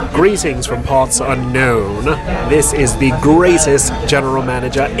Greetings from parts unknown. This is the greatest general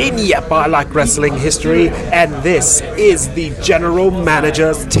manager in Yep, I Like Wrestling history, and this is the General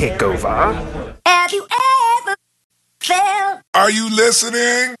Manager's Takeover. Have you ever felt? Are you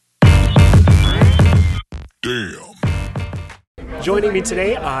listening? Damn. Joining me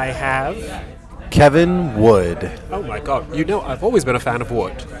today, I have... Kevin Wood. Oh my god, you know, I've always been a fan of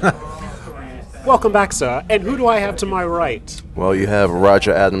Wood. Welcome back, sir. And who do I have to my right? Well, you have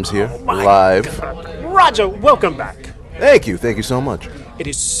Roger Adams here, My live. God. Roger, welcome back. Thank you so much. It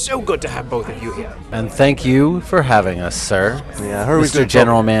is so good to have both of you here. And thank you for having us, sir. Yeah, I heard Mr.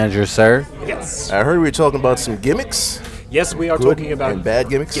 General Manager, sir. Yes. I heard we were talking about some gimmicks. Yes, we are Good talking about and bad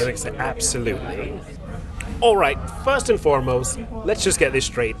gimmicks? Absolutely. All right, first and foremost, let's just get this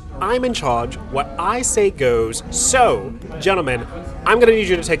straight. I'm in charge. What I say goes. So, gentlemen, I'm going to need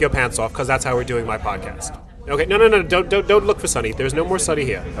you to take your pants off because that's how we're doing my podcast. Okay, no, don't look for Sonny. There's no more Sonny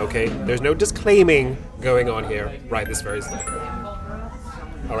here, okay? There's no disclaiming going on here right this very second.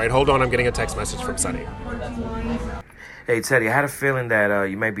 All right, hold on. I'm getting a text message from Sonny. Hey, Teddy, I had a feeling that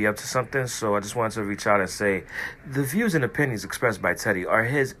you may be up to something, so I just wanted to reach out and say the views and opinions expressed by Teddy are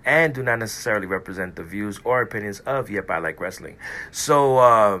his and do not necessarily represent the views or opinions of Yep, I Like Wrestling.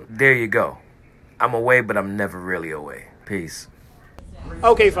 So, there you go. I'm away, but I'm never really away. Peace.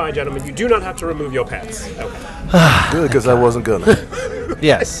 Okay, fine, gentlemen. You do not have to remove your pants. Okay. Good, because I wasn't gonna.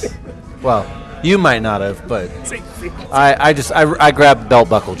 Yes. Well, you might not have, but I grabbed the belt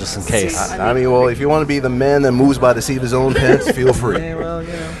buckle just in case. I mean, well, if you want to be the man that moves by the seat of his own pants, feel free. Well,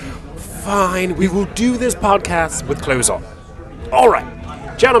 you know. Fine, we will do this podcast with clothes on. All right,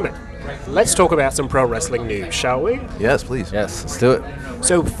 gentlemen, let's talk about some pro wrestling news, shall we? Yes, please. Yes, let's do it.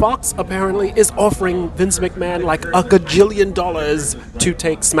 So Fox apparently is offering Vince McMahon like $1 gajillion to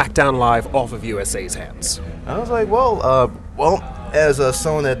take SmackDown Live off of USA's hands. I was like, well, as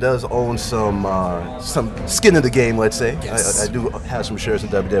someone that does own some skin in the game, let's say, Yes. I do have some shares in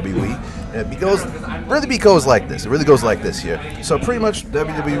WWE. And it really goes like this. It really goes like this here. So pretty much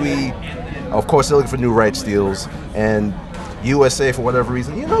WWE, of course, they're looking for new rights deals, and USA, for whatever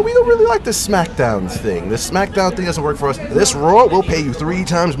reason, we don't really like this SmackDown thing. This SmackDown thing doesn't work for us. This Raw, we'll pay you 3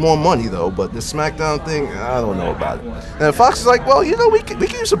 times more money, though, but this SmackDown thing, I don't know about it. And Fox is like, well, we can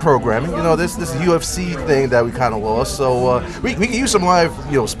use some programming. This UFC thing that we kind of lost, so we can use some live,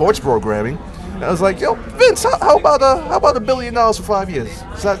 sports programming. And I was like, Vince, how about $1 billion for 5 years?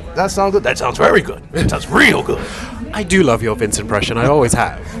 Does that sound good? That sounds very good. That sounds real good. I do love your Vince impression. I always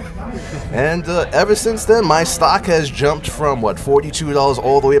have. And ever since then, my stock has jumped from, $42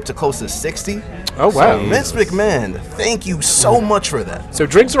 all the way up to close to $60. Oh, wow. So, Vince McMahon, thank you so much for that. So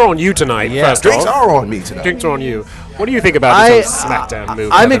drinks are on you tonight, Yeah. first Drinks off. are on me tonight. Drinks are on you. What do you think about this whole SmackDown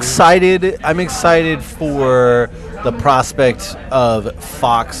move? I'm Kevin? excited. I'm excited for the prospect of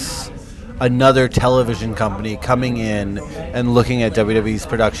Fox, another television company, coming in and looking at WWE's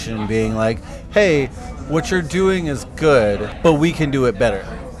production and being like, hey, what you're doing is good, but we can do it better.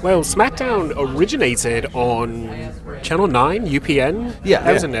 Well, SmackDown originated on Channel 9, UPN. Yeah.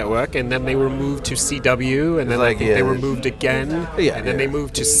 That was a network, and then they were moved to CW, and then I think they were moved again. Yeah. And then they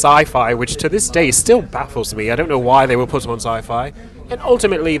moved to Sci-Fi, which to this day still baffles me. I don't know why they were put on Sci-Fi. And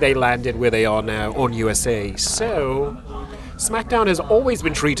ultimately, they landed where they are now on USA. So, SmackDown has always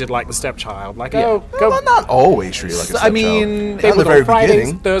been treated like the stepchild. Like, go. Well, not always treated like a I stepchild. mean, They've From the been very on Fridays,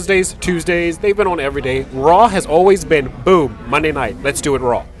 beginning. Thursdays, Tuesdays. They've been on every day. Raw has always been, boom, Monday night. Let's do it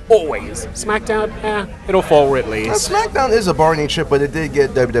Raw. Always. SmackDown, it'll fall where it Now, lays. SmackDown is a bargaining chip, but it did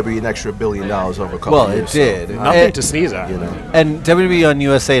get WWE an extra $1 billion over a couple Well, of it years. did. So, Nothing to sneeze at. And WWE on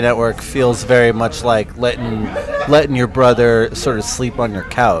USA Network feels very much like letting your brother sort of sleep on your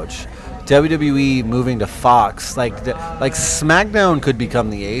couch. WWE moving to Fox, like SmackDown could become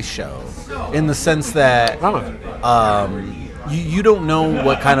the A show, in the sense that you don't know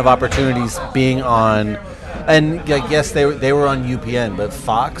what kind of opportunities being on, and yes, they were on UPN, but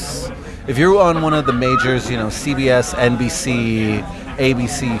Fox, if you're on one of the majors, CBS, NBC,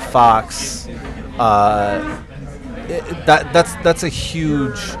 ABC, Fox,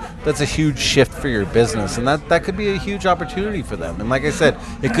 that's a huge shift for your business, and that could be a huge opportunity for them. And like I said,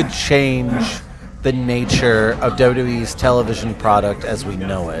 it could change the nature of WWE's television product as we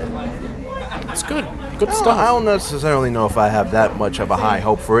know it. It's good. Good I stuff. don't necessarily know if I have that much of a high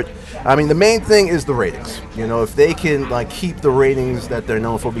hope for it. I mean, the main thing is the ratings. If they can keep the ratings that they're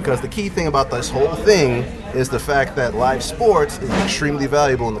known for, because the key thing about this whole thing is the fact that live sports is extremely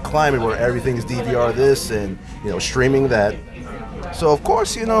valuable in the climate where everything's DVR this and streaming that. So of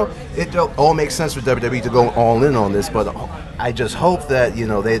course, it all makes sense for WWE to go all in on this, but I just hope that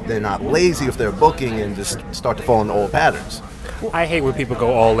they're not lazy if they're booking and just start to fall into old patterns. I hate when people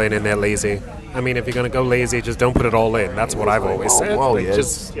go all in and they're lazy. I mean, if you're going to go lazy, just don't put it all in. That's what I've always said. well, Like, yeah.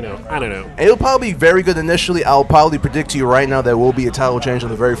 just, I don't know. It'll probably be very good initially. I'll probably predict to you right now there will be a title change on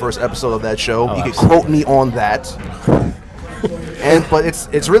the very first episode of that show. You can quote me on that. But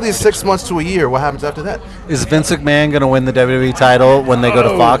it's really 6 months to a year. What happens after that? Is Vince McMahon going to win the WWE title when they go to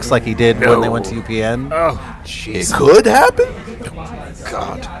Fox like he did when they went to UPN? Oh, It jeez. could happen.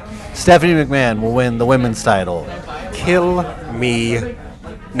 God. Stephanie McMahon will win the women's title. Kill me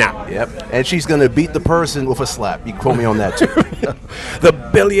now. Yep. And she's gonna beat the person with a slap. You quote me on that too. The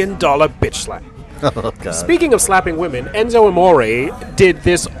 $1 billion bitch slap. Oh, God. Speaking of slapping women, Enzo Amore did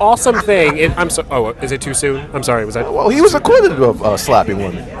this awesome thing. Is it too soon? I'm sorry, was that? Well, he was acquitted of slapping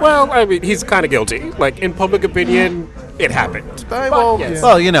women. Well, I mean, he's kind of guilty. Like, in public opinion, it happened. Well, yes.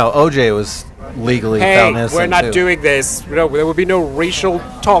 Well, OJ was legally Hey, found innocent. we're not too. doing this. No, there will be no racial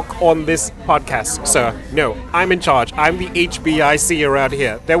talk on this podcast, sir. No, I'm in charge. I'm the HBIC around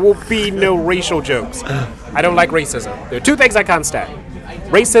here. There will be no racial jokes. I don't like racism. There are two things I can't stand.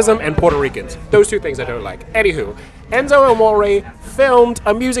 Racism and Puerto Ricans. Those two things I don't like. Anywho, Enzo Amore filmed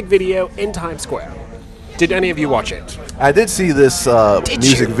a music video in Times Square. Did any of you watch it? I did see this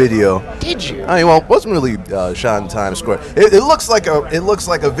music you? video. Did you? I mean, well, it wasn't really shot in Times Square. It looks like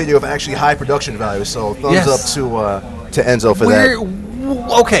a video of actually high production value. So thumbs Yes. up to Enzo for Where,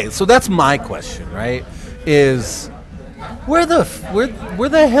 that. okay, so that's my question, right? Is where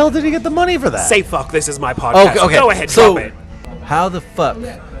the hell did he get the money for that? Say fuck, this is my podcast. Okay. Go ahead, so, drop it. how the fuck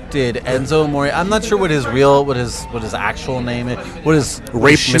did Enzo Amore? I'm not sure what his actual name is. What his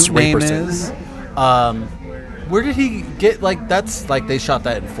Rape shoot Miss name Raperson. is. Where did he get that's like they shot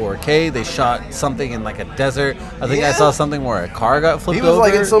that in 4K? They shot something in like a desert. I think I Yeah. saw something where a car got flipped He was over.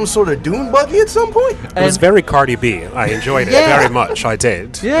 like in some sort of dune buggy at some point. It was very Cardi B. I enjoyed it Yeah. very much. I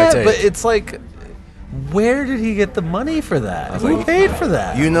did. Yeah, I did. but it's like, where did he get the money for that? Who paid for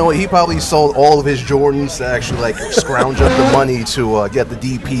that? You know what? He probably sold all of his Jordans to actually like scrounge up the money to get the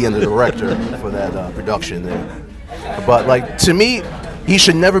DP and the director for that production there. But like to me, he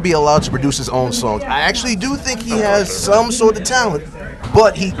should never be allowed to produce his own songs. I actually do think he has some sort of talent,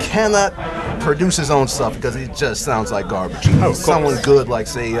 but he cannot produce his own stuff because it just sounds like garbage. He needs someone good, like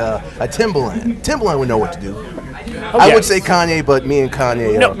say a Timbaland. Timbaland would know what to do. I would yes. say Kanye, but me and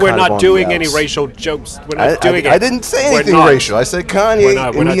Kanye. No, are we're kind of not on doing the any outs. racial jokes. We're not I doing it. I didn't say We're anything not. racial. I said Kanye We're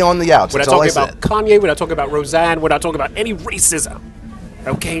not- we're and not- me on the outs. We're not That's all I talking said. about Kanye. We're not talking about Roseanne. We're not talking about any racism.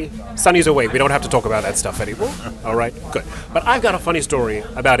 Okay? Sonny's away. We don't have to talk about that stuff anymore. All right? Good. But I've got a funny story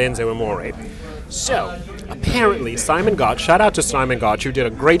about Enzo Amore. So, apparently, Simon Gotch, shout out to Simon Gotch, who did a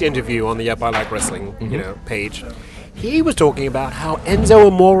great interview on the Yep I Like Wrestling page. He was talking about how Enzo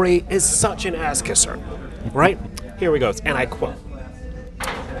Amore is such an ass kisser. Right? Here we go. And I quote.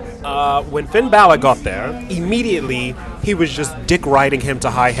 When Finn Balor got there, immediately he was just dick riding him to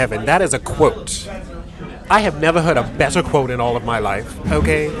high heaven. That is a quote. I have never heard a better quote in all of my life,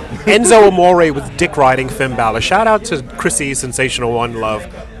 okay? Enzo Amore was dick riding Finn Balor. Shout out to Chrissy, Sensational One Love.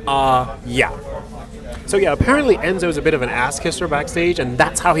 Yeah. So yeah, apparently Enzo's a bit of an ass kisser backstage, and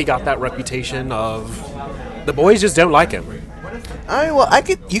that's how he got that reputation of the boys just don't like him.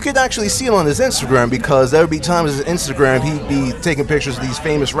 You could actually see it on his Instagram because there would be times on his Instagram he'd be taking pictures of these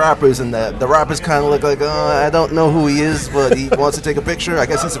famous rappers and the rappers kind of look like, I don't know who he is, but he wants to take a picture. I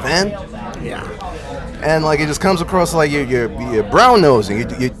guess he's a fan. Yeah. And like it just comes across like you're brown nosing.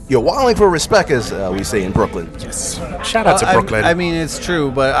 You're walling for respect, as we say in Brooklyn. Yes. Shout out to Brooklyn. I mean, it's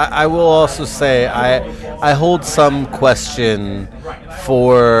true, but I will also say I hold some question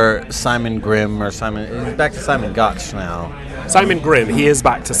for Simon Grimm or Simon. He's back to Simon Gotch now. Simon Grimm. He is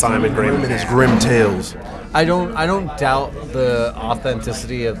back to Simon Grimm. And his grim tales. I don't doubt the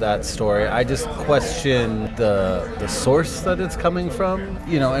authenticity of that story. I just question the source that it's coming from.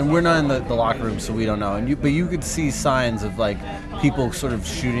 And we're not in the locker room, so we don't know. But you could see signs of like people sort of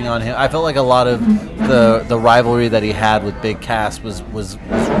shooting on him. I felt like a lot of the rivalry that he had with Big Cass was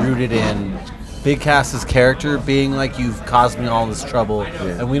rooted in Big Cass's character being like, you've caused me all this trouble,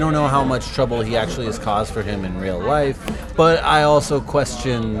 and we don't know how much trouble he actually has caused for him in real life. But I also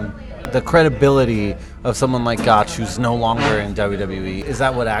question the credibility of someone like Gotch, who's no longer in WWE. Is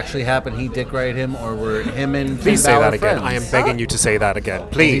that what actually happened? He dick ride him, or were him and Please Finn say Balor that again. friends? I am begging you to say that again.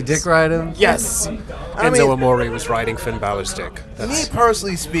 Did Please. he dick ride him? Yes. Enzo Amore was riding Finn Balor's dick. Me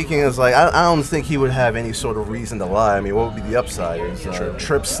personally speaking, is like I don't think he would have any sort of reason to lie. I mean, what would be the upside? Is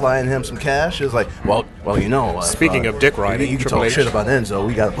Tripp sliding him some cash? It's like, well, Speaking of dick riding, you can Triple talk H. shit about Enzo.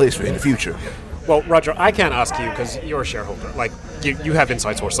 We got a place for you in the future. Well, Roger, I can't ask you because you're a shareholder. Like, You have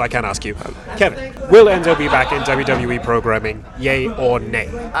inside sources. I can't ask you. Kevin, will Enzo be back in WWE programming? Yay or nay?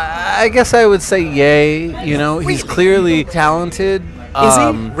 I guess I would say yay. You know, he's clearly talented. Is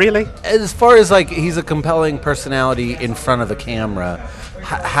he really? As far as like he's a compelling personality in front of a camera.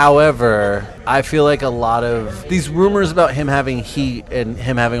 However, I feel like a lot of these rumors about him having heat and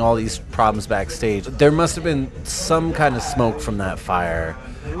him having all these problems backstage, there must have been some kind of smoke from that fire.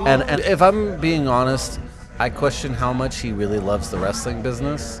 And if I'm being honest, I question how much he really loves the wrestling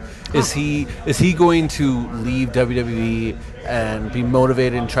business. Is he going to leave WWE and be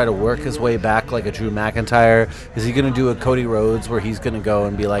motivated and try to work his way back like a Drew McIntyre? Is he going to do a Cody Rhodes where he's going to go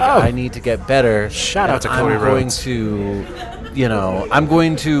and be like, I need to get better? Shout out to Cody Rhodes. I'm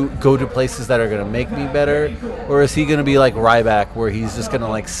going to go to places that are going to make me better? Or is he going to be like Ryback where he's just going to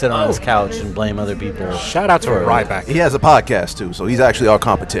like sit on his couch and blame other people? Shout out to Ryback. He has a podcast too, so he's actually our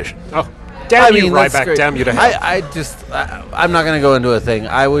competition. Oh, damn you, Ryback. Damn you to hell. I'm not going to go into a thing.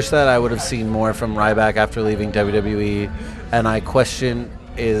 I wish that I would have seen more from Ryback after leaving WWE. And I question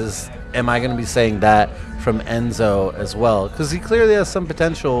am I going to be saying that from Enzo as well? Because he clearly has some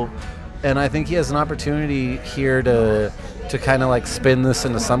potential. And I think he has an opportunity here to kind of like spin this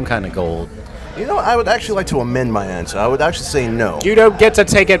into some kind of gold. You know, I would actually like to amend my answer. I would actually say no. You don't get to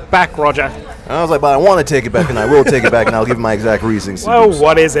take it back, Roger. And I was like, but I want to take it back, and I will take it back, and I'll give my exact reasons. Well,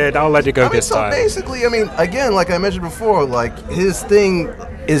 what is it? I'll let you go this time. Basically, again, like I mentioned before, like his thing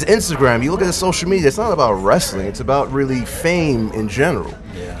is Instagram. You look at his social media, it's not about wrestling. It's about really fame in general.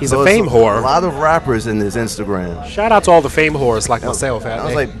 Yeah. He's a fame whore. A lot of rappers in his Instagram. Shout out to all the fame whores like myself. I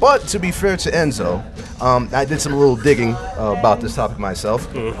was like, but to be fair to Enzo, I did some little digging about this topic myself.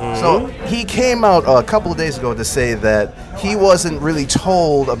 Mm-hmm. So he came out a couple of days ago to say that he wasn't really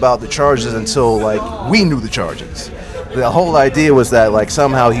told about the charges until like we knew the charges. The whole idea was that like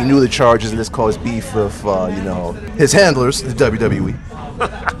somehow he knew the charges and this caused beef with his handlers, the WWE.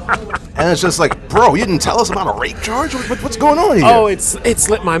 And it's just like, bro, you didn't tell us about a rape charge? What's going on here? Oh, it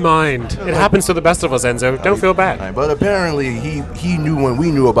slipped my mind. It happens to the best of us, Enzo. Don't feel bad. Right, but apparently he knew when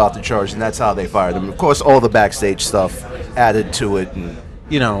we knew about the charge, and that's how they fired him. Of course, all the backstage stuff added to it. And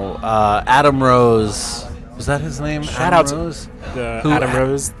Adam Rose, was that his name? Shout out to Adam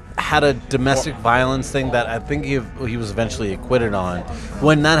Rose. Had a domestic violence thing that I think he was eventually acquitted on.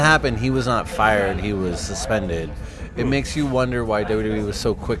 When that happened, he was not fired. He was suspended. It makes you wonder why WWE was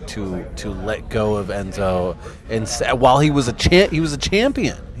so quick to let go of Enzo, and while he was a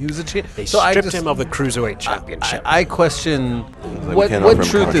champion. They stripped him of the Cruiserweight Championship. I question what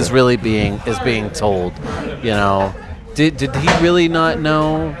truth is really being told. Did he really not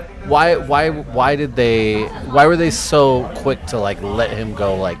know? Why were they so quick to like let him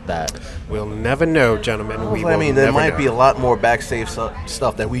go like that? We'll never know, gentlemen. There might be a lot more backstage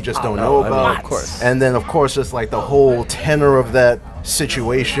stuff that we just don't know about. Of course. And then, of course, just like the whole tenor of that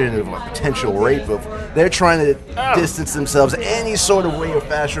situation of like potential rape. They're trying to distance themselves any sort of way or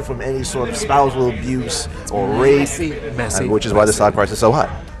fashion from any sort of spousal abuse or rape, which is why the stock price is so high.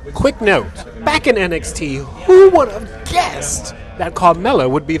 Quick note: back in NXT, who would have guessed that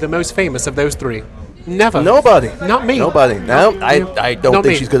Carmella would be the most famous of those three? Never. Nobody. Not me. Nobody. No, I don't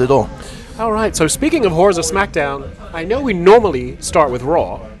think she's good at all. All right, so speaking of Whores of SmackDown, I know we normally start with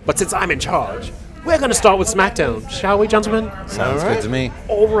Raw, but since I'm in charge, we're going to start with SmackDown, shall we, gentlemen? Sounds good to me.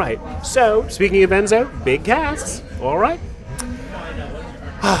 All right, so speaking of Enzo, big Cass, all right.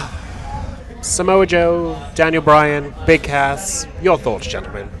 Samoa Joe, Daniel Bryan, Big Cass, your thoughts,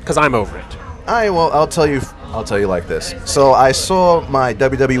 gentlemen, because I'm over it. I'll tell you like this. So I saw my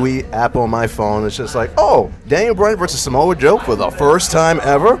WWE app on my phone. It's just like, oh, Daniel Bryan versus Samoa Joe for the first time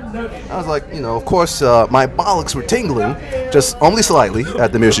ever. I was like, of course, my bollocks were tingling, just only slightly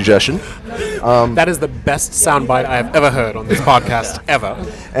at the mere suggestion. That is the best soundbite I have ever heard on this podcast, ever.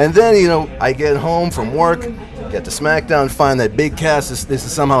 And then, I get home from work, get to SmackDown, find that Big Cass, this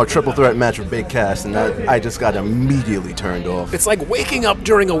is somehow a triple threat match with Big Cass, and I just got immediately turned off. It's like waking up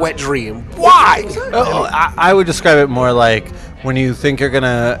during a wet dream. Why? I would describe it more like when you think you're going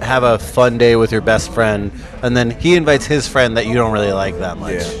to have a fun day with your best friend, and then he invites his friend that you don't really like that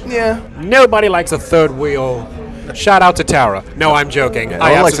much. Yeah. Nobody likes a third wheel. Shout out to Tara. No, I'm joking.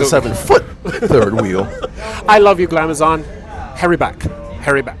 I don't like the 7-foot third wheel. I love you, Glamazon. Hurry back.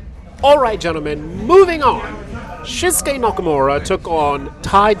 All right, gentlemen, moving on. Shinsuke Nakamura took on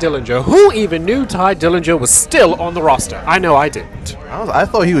Ty Dillinger. Who even knew Ty Dillinger was still on the roster? I know I didn't. I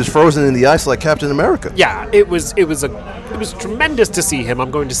thought he was frozen in the ice like Captain America. Yeah, it was tremendous to see him. I'm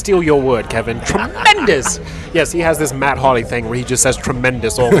going to steal your word, Kevin. Tremendous. Yes, he has this Matt Hardy thing where he just says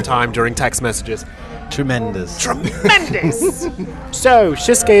tremendous all the time during text messages. Tremendous. So,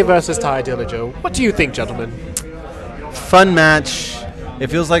 Shinsuke versus Ty Dillinger. What do you think, gentlemen? fun match. It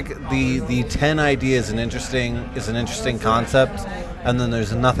feels like the 10 idea is an interesting concept, and then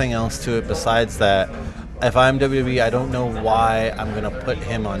there's nothing else to it besides that. If I'm WWE, I don't know why I'm going to put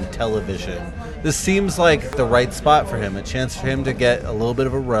him on television. This seems like the right spot for him, a chance for him to get a little bit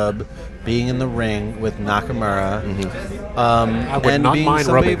of a rub, being in the ring with Nakamura, I would and not being mind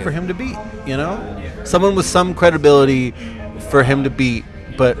somebody rubbing for him. him to beat. Someone with some credibility for him to beat,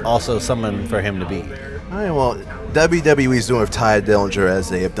 but also someone for him to beat. All right, well, WWE is doing with Ty Dillinger as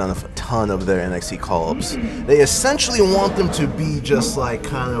they have done a ton of their NXT call-ups. They essentially want them to be just like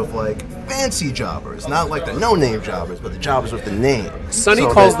kind of like fancy jobbers, not like the no-name jobbers, but the jobbers with the name. Sonny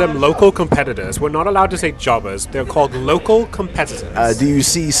So calls that- them local competitors. We're not allowed to say jobbers. They're called local competitors. Do you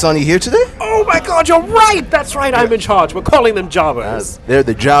see Sonny here today? Oh my God, you're right! That's right, I'm in charge. We're calling them jobbers. They're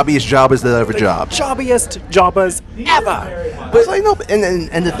the jobbiest jobbers that ever jobbed. Jobbiest jobbers ever. But it's like, no,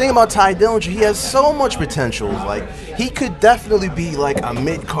 and the thing about Ty Dillinger, he has so much potential. Like, he could definitely be like a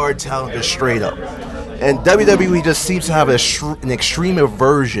mid-card talent just straight up. And WWE just seems to have an extreme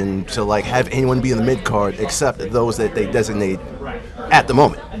aversion to like have anyone be in the mid-card except those that they designate at the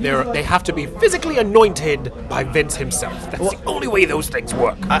moment. They have to be physically anointed by Vince himself. That's the only way those things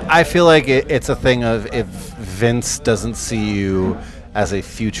work. I feel like it's a thing of if Vince doesn't see you as a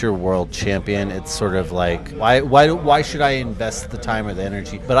future world champion, it's sort of like, why should I invest the time or the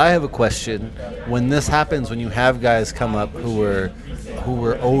energy? But I have a question. When this happens, when you have guys come up who were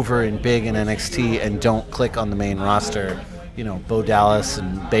over and big in NXT and don't click on the main roster, Bo Dallas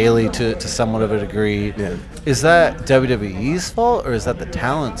and Bailey to somewhat of a degree, is that WWE's fault or is that the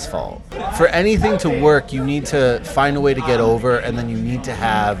talent's fault? For anything to work, you need to find a way to get over, and then you need to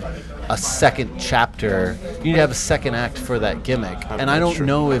have a second chapter. You need to have a second act for that gimmick. And I don't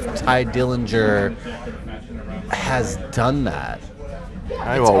know if Ty Dillinger has done that.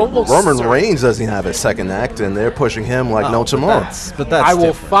 Roman Reigns doesn't have a second act, and they're pushing him like no tomorrow. But that's I will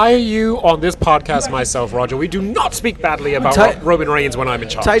different. fire you on this podcast myself, Roger. We do not speak badly about Roman Reigns when I'm in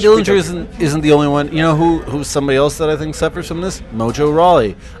charge. Ty We Dillinger don't. isn't the only one. You know who's somebody else that I think suffers from this? Mojo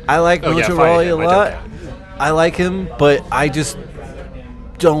Rawley. I like Oh, yeah, Mojo fire Rawley a him. I don't lot. care. I like him, but I just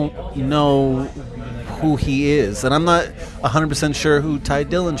don't know who he is, and I'm not 100% sure who Ty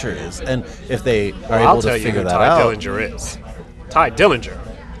Dillinger is. And if they are I'll able tell to you figure who that Ty out, Dillinger is. Ty Dillinger.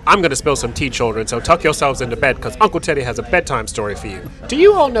 I'm going to spill some tea, children, so tuck yourselves into bed because Uncle Teddy has a bedtime story for you. Do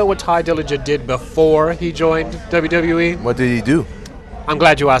you all know what Ty Dillinger did before he joined WWE? What did he do? I'm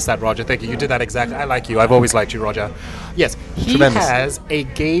glad you asked that, Roger. Thank you. You did that exactly. I like you. I've always liked you, Roger. Yes, he Tremendous. has a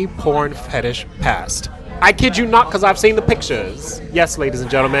gay porn fetish past. I kid you not because I've seen the pictures. Yes, ladies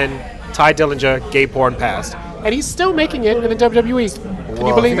and gentlemen, Ty Dillinger, gay porn past. And he's still making it in the WWE. Can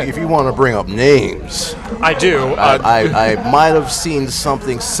you believe if it? you want to bring up names, I do. I might have seen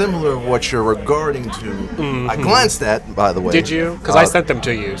something similar of what you're regarding to. I glanced at, by the way. Did you? Because I sent them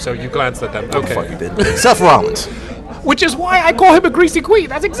to you, so you glanced at them. Okay. Fuck you did. Seth Rollins. Which is why I call him a greasy queen.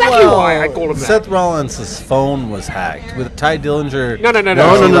 That's exactly why I call him that. Seth Rollins' phone was hacked. With Ty Dillinger...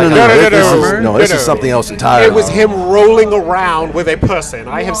 No. This is something else entirely. It was him rolling around with a person.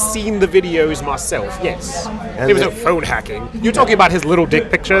 I have seen the videos myself. Yes, it was no phone hacking. You're talking about his little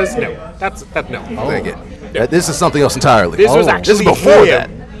dick pictures? No, no. Thank it. This is something else entirely. This was actually this is before him.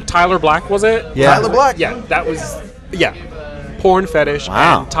 that. Tyler Black, was it? Yeah. Tyler Black. Yeah, that was porn fetish.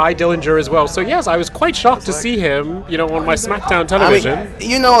 Wow. And Ty Dillinger as well. So yes, I was quite shocked to see him, on my SmackDown television.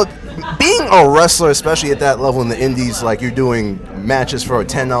 Being a wrestler, especially at that level in the indies, like you're doing matches for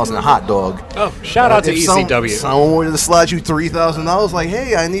 $10 and a hot dog. Oh, shout out to If ECW. Someone wanted to slide you $3,000, like,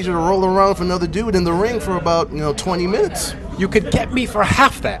 hey, I need you to roll around with another dude in the ring for about 20 minutes. You could get me for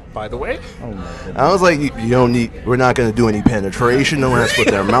half that, by the way. I was like, you don't need. We're not going to do any penetration. No one has to put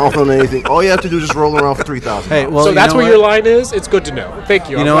their mouth on anything. All you have to do is just roll around for $3,000. Hey, well, So you that's know where what? your line is? It's good to know. Thank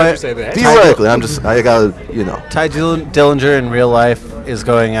you. You I'm know glad what? you say that. Theoretically, I gotta, Ty Dillinger in real life is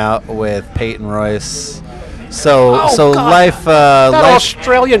going out with Peyton Royce. So God. life... That life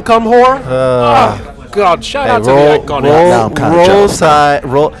Australian cum whore? Oh, God. Shout out to the iconic. Now I'm kinda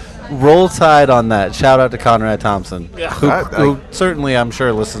jealous. Roll Tide on that. Shout out to Conrad Thompson, Yeah. who certainly, I'm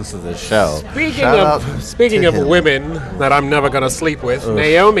sure, listens to this show. Speaking to of him. women that I'm never going to sleep with,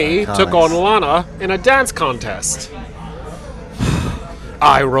 Naomi took on Lana in a dance contest.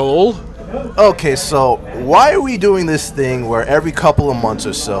 Eye roll. Okay, so why are we doing this thing where every couple of months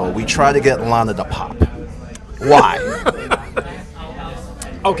or so we try to get Lana to pop? Why?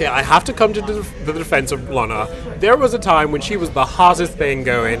 Okay, I have to come to the defense of Lana. There was a time when she was the hottest thing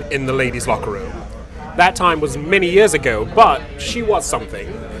going in the ladies' locker room. That time was many years ago, but she was something.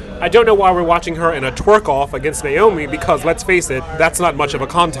 I don't know why we're watching her in a twerk-off against Naomi because, let's face it, that's not much of a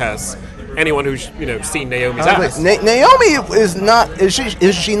contest. anyone who's seen Naomi's I was ass. like, Naomi is not.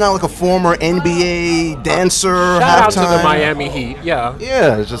 Is she not like a former NBA dancer? Shout out to the halftime? Miami Heat, yeah.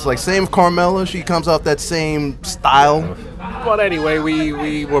 Yeah, it's just like same with Carmella. She comes off that same style. But anyway,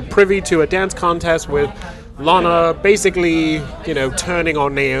 we were privy to a dance contest with Lana basically, turning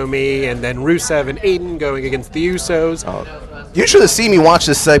on Naomi, and then Rusev and Aiden going against the Usos. You should have seen me watch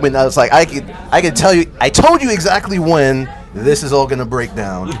this segment. I was like, I could tell you. I told you exactly when this is all gonna break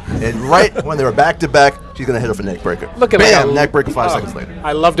down, and right when they were back to back, she's gonna hit her for neck breaker. Looking Bam, like a, neck breaker 5 seconds later.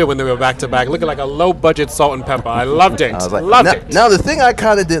 I loved it when they were back to back, looking like a low budget Salt and Pepper. I loved it. I was like, loved now, it. now the thing I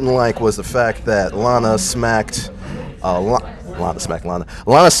kind of didn't like was the fact that Lana smacked Lana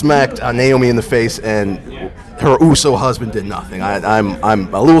smacked Naomi in the face, and her Uso husband did nothing.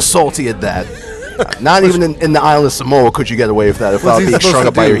 I'm a little salty at that. Not even in the island of Samoa could you get away with that without he being supposed strung to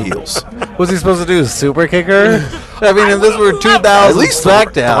up by do? your heels. What's he supposed to do? Super kick her? I mean, if this were 2000 At least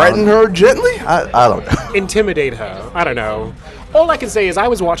SmackDown. threaten her gently. I don't know. Intimidate her. I don't know. All I can say is I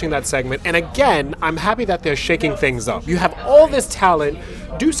was watching that segment, and again, I'm happy that they're shaking things up. You have all this talent,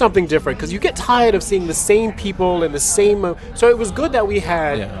 do something different, because you get tired of seeing the same people in the same... So it was good that we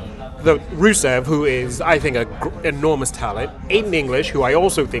had the Rusev, who is, I think, an enormous talent, Aiden English, who I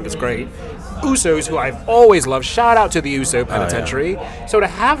also think is great, Usos, who I've always loved. Shout out to the Uso Penitentiary. So to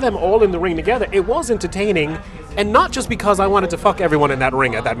have them all in the ring together, it was entertaining, and not just because I wanted to fuck everyone in that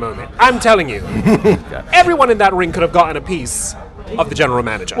ring at that moment. I'm telling you, everyone in that ring could have gotten a piece of the general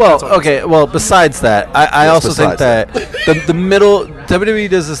manager. Well, That's all I'm okay. Well, besides that, I Yes, also think besides that the middle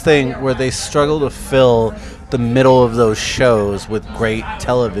WWE does this thing where they struggle to fill the middle of those shows with great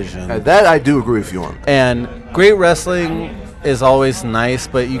television. That I do agree with you on. And great wrestling is always nice,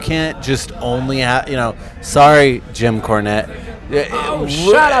 but you can't just only have, sorry, Jim Cornette.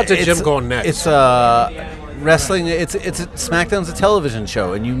 shout out to Jim Cornette. It's wrestling. It's SmackDown's a television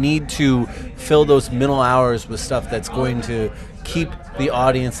show, and you need to fill those middle hours with stuff that's going to keep the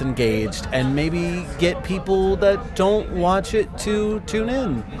audience engaged and maybe get people that don't watch it to tune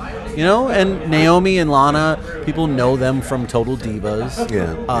in. And Naomi and Lana, people know them from Total Divas.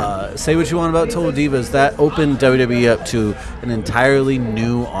 Yeah. Say what you want about Total Divas, that opened WWE up to an entirely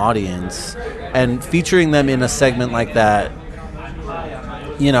new audience, and featuring them in a segment like that,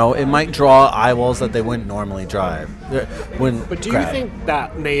 it might draw eyeballs that they wouldn't normally drive. But do you think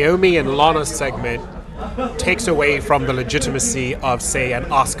that Naomi and Lana's segment takes away from the legitimacy of, say, an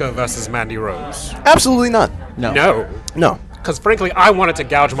Asuka versus Mandy Rose? Absolutely not. No. No. Because frankly, I wanted to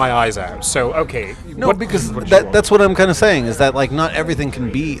gouge my eyes out. So, okay. No, because that's what I'm kind of saying, is that, not everything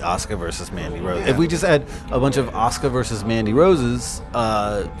can be Asuka versus Mandy Rose. If we just had a bunch of Asuka versus Mandy Roses,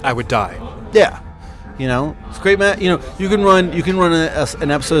 I would die. yeah. It's a great match. You can run an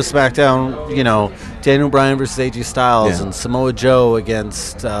episode of SmackDown, Daniel Bryan versus AJ Styles and Samoa Joe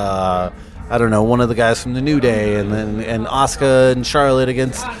against, I don't know, one of the guys from the New Day, and Asuka and Charlotte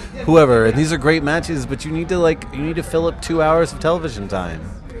against whoever. And these are great matches, but you need to fill up 2 hours of television time.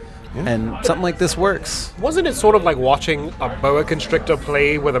 And something like this works. Wasn't it sort of like watching a boa constrictor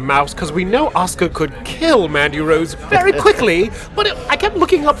play with a mouse? Because we know Asuka could kill Mandy Rose very quickly, but I kept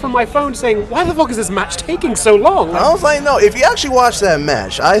looking up from my phone saying, why the fuck is this match taking so long? I was like, no, if you actually watch that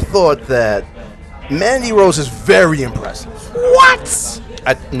match, I thought that Mandy Rose is very impressive. What?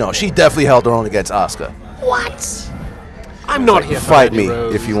 No, she definitely held her own against Asuka. What? I'm not here for Fight Mandy me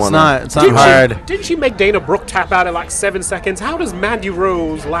Rose. if you want It's not hard. Didn't she make Dana Brooke tap out at 7 seconds? How does Mandy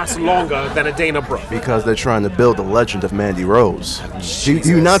Rose last longer than a Dana Brooke? Because they're trying to build the legend of Mandy Rose. Do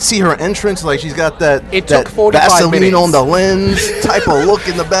you not see her entrance? Like, she's got that, It that took 45 Vaseline minutes. on the lens type of look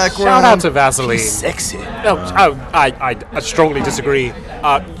in the background. Shout out to Vaseline. She's sexy. I strongly disagree.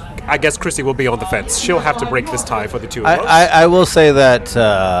 I guess Chrissy will be on the fence. She'll have to break this tie for the two of us. I will say that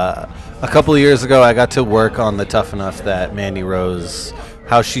a couple of years ago, I got to work on the Tough Enough that Mandy Rose,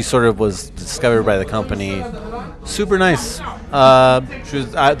 how she sort of was discovered by the company. Super nice. She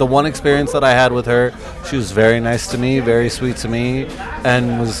was the one experience that I had with her. She was very nice to me, very sweet to me,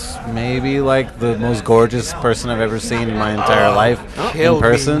 and was maybe the most gorgeous person I've ever seen in my entire life Kill in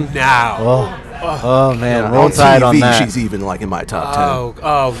person. me now. Oh man, roll On tide TV, on that. she's even in my top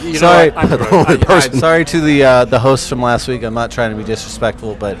 10. You Sorry. know what? I'm gross. Sorry to the hosts from last week. I'm not trying to be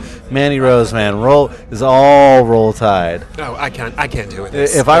disrespectful, but Mandy Rose, man, is all roll tide. No, I can't do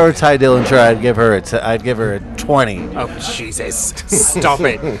this. If I were Ty Dillinger, I'd give her a 20. Oh, Jesus. Stop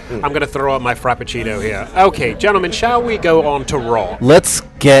it. I'm going to throw up my Frappuccino here. Okay, gentlemen, shall we go on to Raw? Let's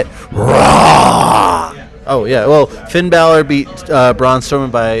get raw. Oh yeah, well, Finn Balor beat Braun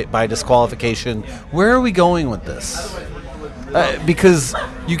Strowman by disqualification. Where are we going with this? Because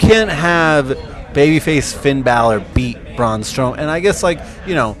you can't have babyface Finn Balor beat Braun Strowman. And I guess,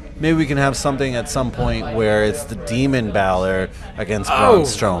 maybe we can have something at some point where it's the Demon Balor against Braun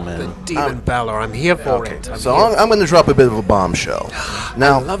Strowman. The Demon Balor. I'm here for it. I'm going to drop a bit of a bombshell. I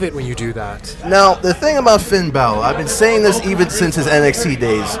Now, love it when you do that. Now, the thing about Finn Balor, I've been saying this even since his NXT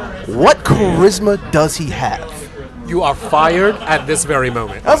days. What charisma does he have? You are fired at this very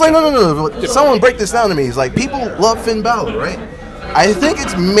moment. I was like, no. Someone break this down to me. It's like, people love Finn Balor, right? I think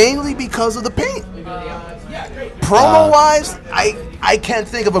it's mainly because of the paint. Promo-wise, I can't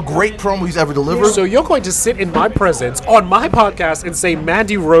think of a great promo he's ever delivered. So you're going to sit in my presence on my podcast and say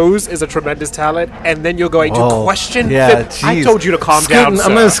Mandy Rose is a tremendous talent, and then you're going to question Finn? I told you to calm down, sir.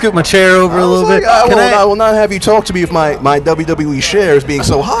 I'm going to scoot my chair over a little bit. I will not have you talk to me if my WWE shares being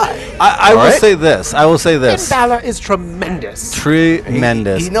so high. I will say this. Finn Balor is tremendous.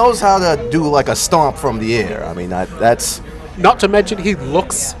 Tremendous. He knows how to do like a stomp from the air. I mean, that's... Not to mention he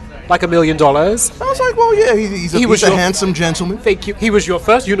looks like $1 million. I was like, well, yeah, he's a handsome gentleman. Thank you. He was your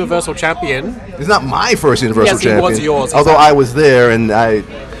first Universal Champion. He's not my first Universal Champion. Yes, he was yours. Although I was there, and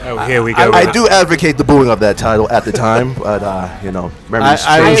Oh, here we go. I do advocate the booing of that title at the time, but memories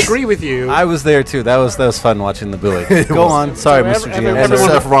I change. agree with you. I was there too. That was fun watching the booing. Go on. Sorry, Mr. GM. And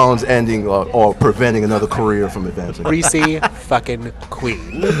Seth Rollins ending or preventing another career from advancing. Greasy fucking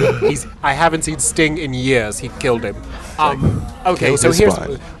queen. I haven't seen Sting in years. He killed him. Okay, Killed so his here's.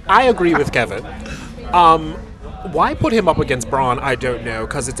 spine. I agree with Kevin. Why put him up against Braun? I don't know,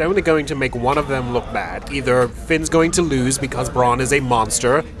 because it's only going to make one of them look bad. Either Finn's going to lose because Braun is a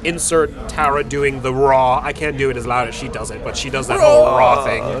monster. Insert Tara doing the Raw. I can't do it as loud as she does it, but she does that whole Raw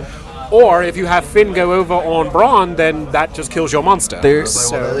thing. Or if you have Finn go over on Braun, then that just kills your monster.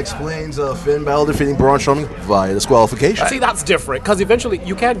 That explains Finn Balor defeating Braun Strowman via disqualification. See, that's different, because eventually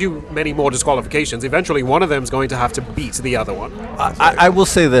you can't do many more disqualifications. Eventually, one of them is going to have to beat the other one. I will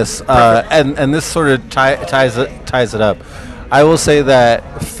say this, and this sort of ties it up. I will say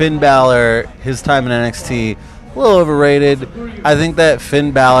that Finn Balor, his time in NXT, a little overrated. I think that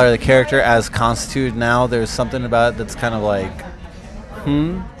Finn Balor, the character as constituted now, there's something about it that's kind of like,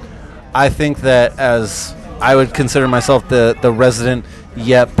 I think that as I would consider myself the resident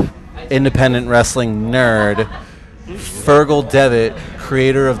independent wrestling nerd, Fergal Devitt,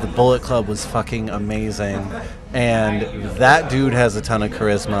 creator of the Bullet Club, was fucking amazing. And that dude has a ton of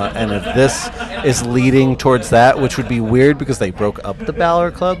charisma. And if this is leading towards that, which would be weird because they broke up the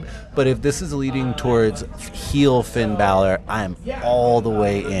Balor Club, but if this is leading towards heel Finn Balor, I am all the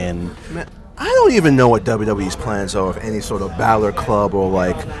way in. Man, I don't even know what WWE's plans are of any sort of Balor Club or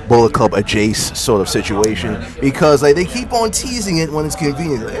like Bullet Club adjacent sort of situation, because like they keep on teasing it when it's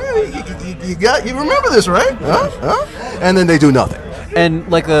convenient. Like, hey, you remember this, right? Huh? And then they do nothing. And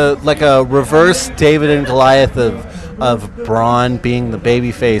like a reverse David and Goliath of Braun being the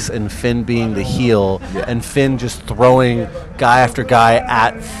babyface and Finn being the heel, and Finn just throwing guy after guy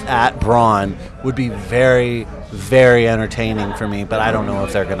at Braun would be very, very entertaining for me. But I don't know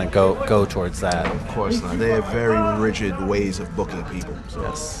if they're going to go towards that. Of course not. They have very rigid ways of booking people. So.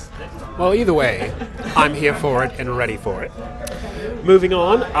 Yes. Well, either way, I'm here for it and ready for it. Moving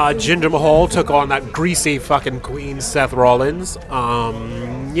on, Jinder Mahal took on that greasy fucking queen, Seth Rollins.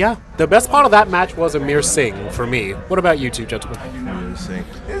 Yeah, the best part of that match was Amir Singh for me. What about you two, gentlemen? Amir Singh.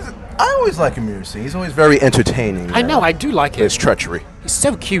 I always like Amir Singh. He's always very entertaining. I know, I do like him. His treachery. He's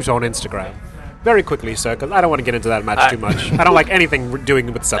so cute on Instagram. Very quickly, sir, because I don't want to get into that match too much. I don't like anything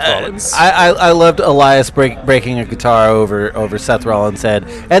doing with Seth Rollins. I loved Elias breaking a guitar over Seth Rollins' head,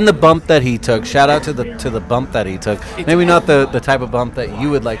 and the bump that he took. Shout out to the bump that he took. Maybe not the type of bump that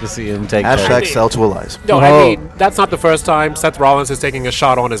you would like to see him take. Hashtag sell to Elias. No, I mean, that's not the first time Seth Rollins is taking a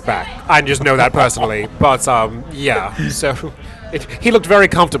shot on his back. I just know that personally. But, yeah, so... he looked very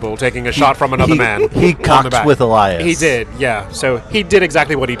comfortable taking a shot from another man. He cocked with Elias. He did, yeah. So he did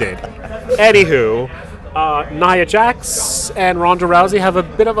exactly what he did. Anywho, Nia Jax and Ronda Rousey have a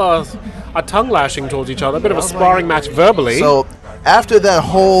bit of a tongue lashing towards each other, a bit of a sparring match verbally. So after that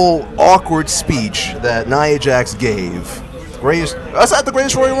whole awkward speech that Nia Jax gave, was that the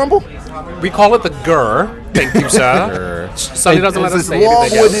Greatest Royal Rumble? We call it the GER. Thank you, sir. Sonny doesn't let us say anything.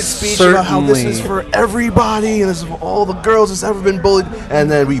 This long-winded speech about how this is for everybody and this is for all the girls that's ever been bullied,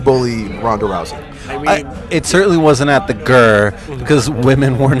 and then we bully Ronda Rousey. I mean, it certainly wasn't at the GER because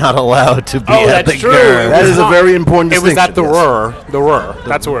women were not allowed to be at the true. GER. That is a very important It distinction. was at the RER. The RER.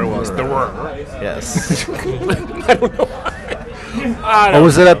 That's where it was. The RER. Yes. I don't know why. Or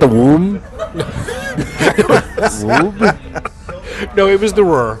was it at the womb? Womb? No, it was the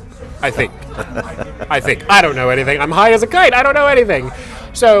RER. I think. I don't know anything. I'm high as a kite. I don't know anything.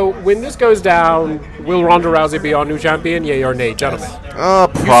 So when this goes down, will Ronda Rousey be our new champion? Yay or nay, gentlemen?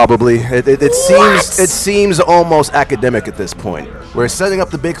 Probably. It seems almost academic at this point. We're setting up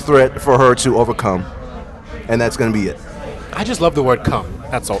the big threat for her to overcome, and that's going to be it. I just love the word "come."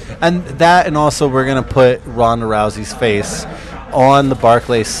 That's all. And that, and also we're going to put Ronda Rousey's face on the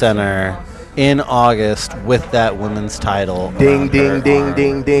Barclays Center in August with that women's title. Ding, ding, ding,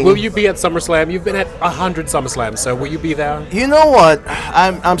 ding, ding. Will you be at SummerSlam? You've been at 100 SummerSlams, so will you be there? You know what?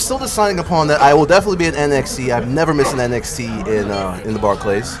 I'm still deciding upon that. I will definitely be at NXT. I've never missed an NXT in the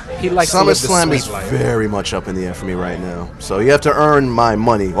Barclays. He likes to live the SummerSlam sweet is life. very much up in the air for me right now. So you have to earn my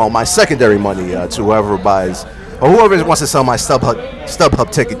money, well, my secondary money to whoever buys, or whoever wants to sell my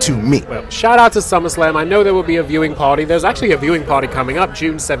StubHub ticket to me. Well, shout out to SummerSlam. I know there will be a viewing party. There's actually a viewing party coming up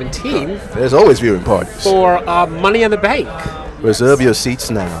June 17th There's always viewing parties. for Money in the Bank. Reserve your seats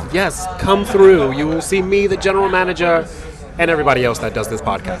now. Yes, come through. You will see me, the general manager, and everybody else that does this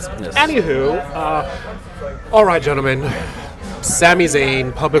podcast. Anywho, all right, gentlemen. Sami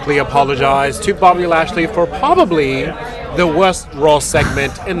Zayn publicly apologized to Bobby Lashley for probably the worst Raw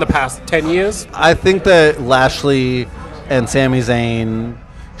segment in the past 10 years. I think that Lashley and Sami Zayn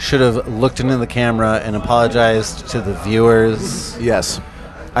should have looked into the camera and apologized to the viewers. Yes.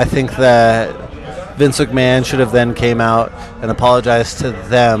 I think that Vince McMahon should have then came out and apologized to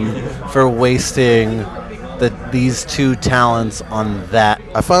them for wasting these two talents on that.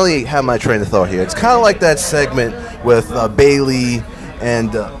 I finally have my train of thought here. It's kind of like that segment with Bailey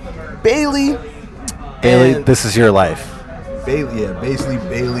and Bailey, and this is your life. Bailey, yeah, basically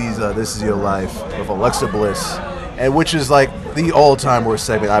Bailey's "This Is Your Life" with Alexa Bliss, and which is like the all-time worst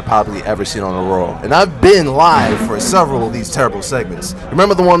segment I've probably ever seen on a Raw. And I've been live for several of these terrible segments.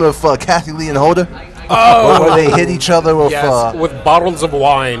 Remember the one with Kathy Lee and Hoda? Oh, Where they hit each other with yes, with bottles of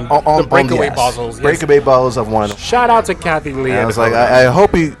wine, the breakaway yes. bottles. Yes. Breakaway bottles of wine. Shout out to Kathy Lee. And I and was like, Hoda.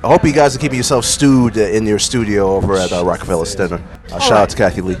 I hope you guys are keeping yourself stewed in your studio over at Rockefeller Center. Shout out to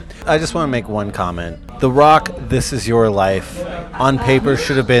Kathy Lee. I just want to make one comment. The Rock, This Is Your Life, on paper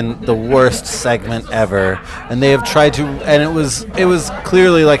should have been the worst segment ever, and they have tried to, and it was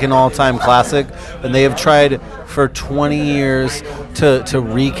clearly like an all-time classic, and they have tried for 20 years to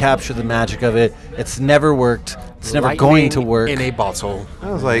recapture the magic of it. It's never worked. It's never going to work. In a bottle. I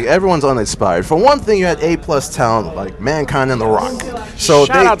was like, everyone's uninspired. For one thing, you had A-plus talent like Mankind and The Rock. So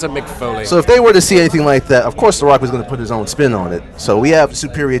Shout out to Mick Foley. So if they were to see anything like that, of course The Rock was going to put his own spin on it. So we have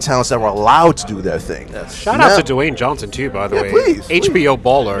superior talents that were allowed to do their thing. Shout out to Dwayne Johnson too, by the way. please. HBO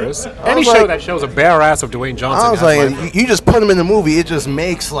Ballers. Any was show like- that shows a bare ass of Dwayne Johnson. I was has like, you just put him in the movie, it just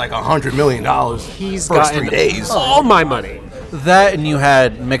makes like $100 million. he's first gotten 3 days. all my money. That, and you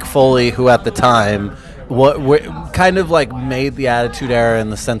had Mick Foley, who at the time kind of like made the Attitude Era in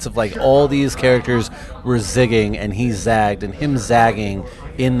the sense of like all these characters were zigging and he zagged, and him zagging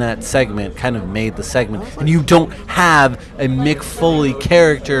in that segment kind of made the segment. And you don't have a Mick Foley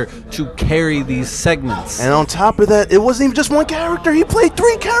character to carry these segments. And on top of that, it wasn't even just one character. He played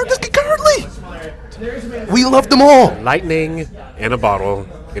 3 characters concurrently. We loved them all. Lightning in a bottle.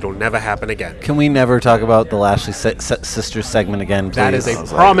 It'll never happen again. Can we never talk about the Lashley sisters segment again, please? That is a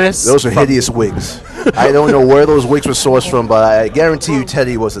promise. Those are hideous wigs. I don't know where those wigs were sourced from, but I guarantee you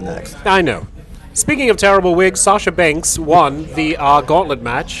Teddy wasn't next. I know. Speaking of terrible wigs, Sasha Banks won the gauntlet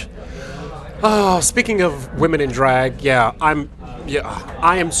match. Oh, speaking of women in drag, I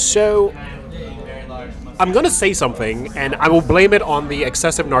am so. I'm gonna say something, and I will blame it on the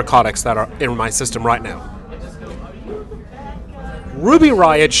excessive narcotics that are in my system right now. Ruby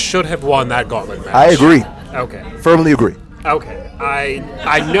Riott should have won that gauntlet match. I agree. Okay. Firmly agree. Okay.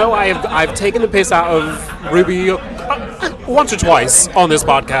 I know I've taken the piss out of Ruby once or twice on this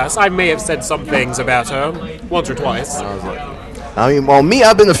podcast. I may have said some things about her once or twice. I mean, well, me,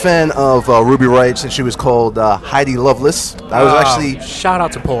 I've been a fan of Ruby Riott since she was called Heidi Loveless. I was actually shout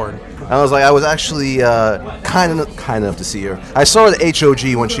out to porn. I was actually kind enough to see her. I saw her at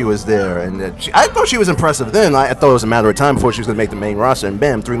HOG when she was there, and I thought she was impressive then. I thought it was a matter of time before she was going to make the main roster, and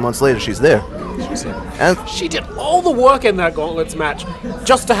bam, 3 months later, she's there. And She did all the work in that gauntlets match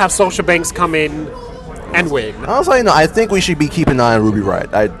just to have Sasha Banks come in and win. I was like, no, I think we should be keeping an eye on Ruby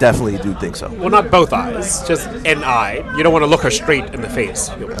Riott. I definitely do think so. Well, not both eyes, just an eye. You don't want to look her straight in the face.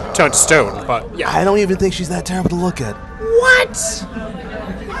 You'll turn to stone, but yeah. I don't even think she's that terrible to look at. What?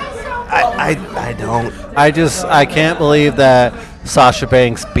 I don't. I can't believe that Sasha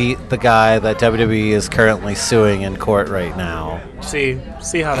Banks beat the guy that WWE is currently suing in court right now. See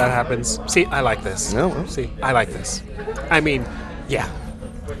how that happens. See, I like this. No, well. See, I like this. I mean, yeah.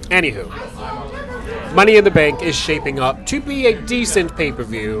 Anywho, Money in the Bank is shaping up to be a decent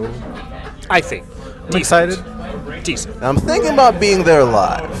pay-per-view. I think. I'm excited. Decent. I'm thinking about being there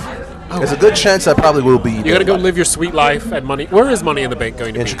live. There's a good chance I probably will be. You're gonna go live your sweet life at Money. Where is Money in the Bank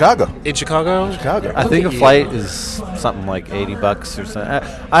going to be? In Chicago. In Chicago. Chicago. I think a flight is something like $80 or something.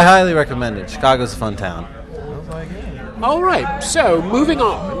 I highly recommend it. Chicago's a fun town. All right. So moving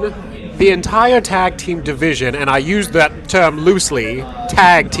on, the entire tag team division, and I use that term loosely,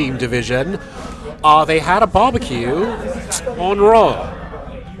 tag team division. They had a barbecue on Raw.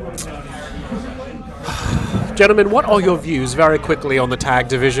 Gentlemen, what are your views very quickly on the tag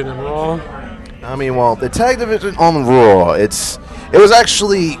division in Raw? I mean, well, the tag division on Raw, it was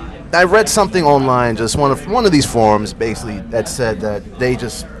actually, I read something online, just one of these forums, basically, that said that they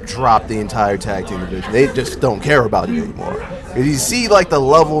just dropped the entire tag team division. They just don't care about it anymore. If you see like the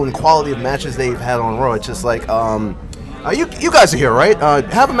level and quality of matches they've had on Raw, it's just like, you guys are here, right?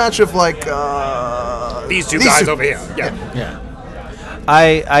 Have a match of like These two guys over here. Yeah.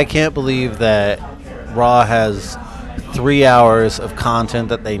 I can't believe that Raw has 3 hours of content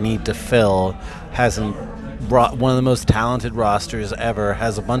that they need to fill, hasn't brought one of the most talented rosters ever,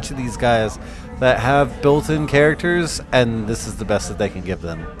 has a bunch of these guys that have built-in characters, and this is the best that they can give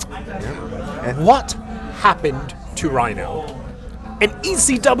them. What happened to Rhino? An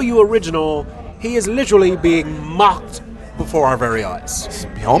ECW original, he is literally being mocked before our very eyes.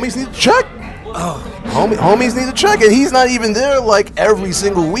 Homies need to check. Homies need to check, and he's not even there like every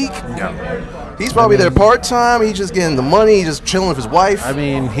single week. He's probably there part-time. He's just getting the money. He's just chilling with his wife. I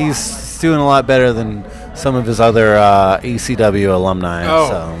mean, he's doing a lot better than some of his other ECW alumni.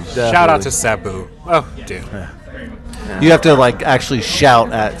 So. Shout out to Sabu. Oh, dude. You have to like actually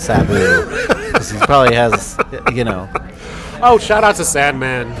shout at Sabu because he probably has, Oh, shout out to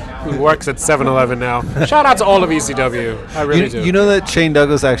Sandman, who works at 7-Eleven now. Shout out to all of ECW. I really do. You know that Shane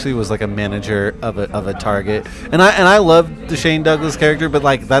Douglas actually was like a manager of a Target, and I love the Shane Douglas character, but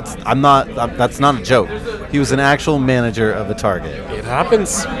like that's not a joke. He was an actual manager of a Target. It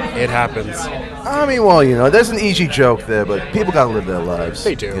happens. It happens. I mean, well, there's an easy joke there, but people gotta live their lives.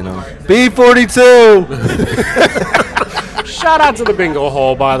 They do. B-42. Shout out to the bingo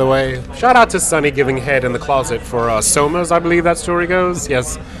hall, by the way. Shout out to Sunny giving head in the closet for Somas, I believe that story goes.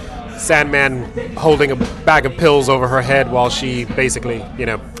 Yes. Sandman holding a bag of pills over her head while she basically,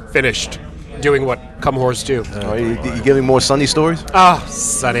 finished doing what cum whores do. Are you giving more Sunny stories?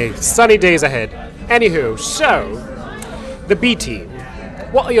 Sunny. Sunny days ahead. Anywho, so, the B team.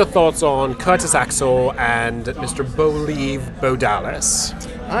 What are your thoughts on Curtis Axel and Mr. Bo Dallas?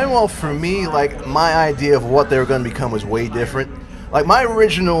 Well, for me, like, my idea of what they were going to become was way different. Like, my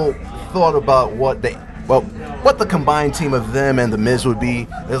original thought about what the combined team of them and The Miz would be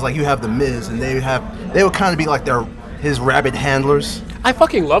is like you have The Miz, and they would kind of be like his rabid handlers. I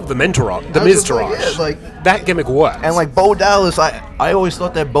fucking love the Miztourage. That gimmick works. And like Bo Dallas, I always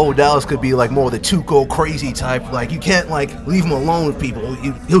thought that Bo Dallas could be like more of the Tuco crazy type. Like you can't like leave him alone with people.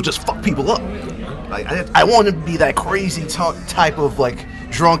 He'll just fuck people up. Like I want him to be that crazy type of like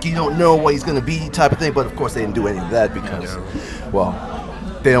drunk, you don't know what he's gonna be type of thing. But of course they didn't do any of that because, well,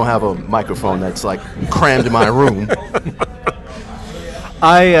 they don't have a microphone that's like crammed in my room.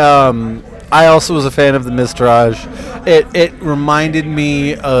 I also was a fan of the Miztourage. It reminded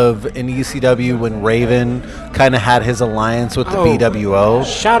me of an ECW when Raven kind of had his alliance with the BWO.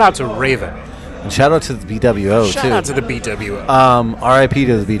 Shout out to Raven. And shout out to the BWO, too. Shout out to the BWO. R.I.P.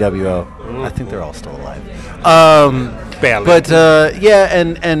 to the BWO. I think they're all still alive. Barely. But,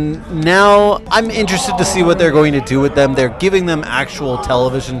 and now I'm interested to see what they're going to do with them. They're giving them actual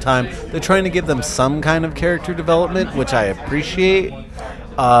television time. They're trying to give them some kind of character development, which I appreciate.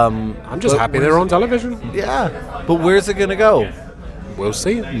 I'm just happy they're on television. Yeah, but where's it gonna go? We'll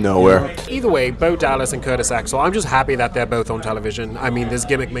see. Nowhere. Either way, Bo Dallas and Curtis Axel, I'm just happy that they're both on television. I mean, this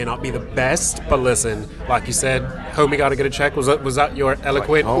gimmick may not be the best, but listen, like you said, homie got to get a check. Was that your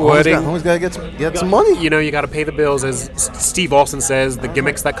eloquent wording? Homie's got to get some money. You got to pay the bills, as Steve Austin says. The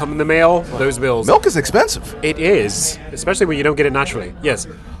gimmicks that come in the mail, those bills. Milk is expensive. It is, especially when you don't get it naturally. Yes.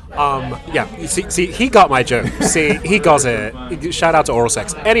 Yeah, see, he got my joke. See, he got it. Shout out to oral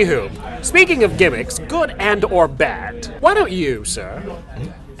sex. Anywho, speaking of gimmicks, good and or bad, why don't you, sir,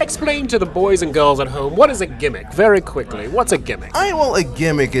 explain to the boys and girls at home what is a gimmick? Very quickly, what's a gimmick? A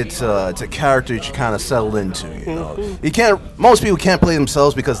gimmick, it's a character that you kind of settle into, You can't, most people can't play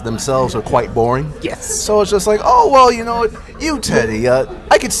themselves because themselves are quite boring. Yes. So it's just like, oh, well, you know what, you, Teddy,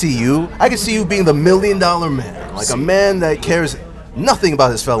 I could see you being the $1 million man, like a man that cares nothing about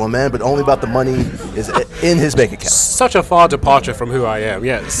his fellow man, but only about the money is in his bank account. Such a far departure from who I am,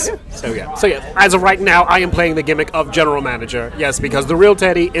 yes. So yeah, as of right now, I am playing the gimmick of general manager, yes, because the real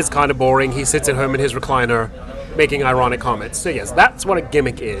Teddy is kind of boring. He sits at home in his recliner, making ironic comments. So yes, that's what a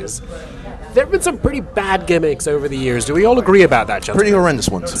gimmick is. There have been some pretty bad gimmicks over the years. Do we all agree about that, gentlemen? Pretty horrendous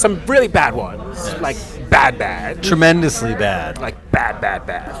ones. Some really bad ones. Like bad. Tremendously bad. Like bad.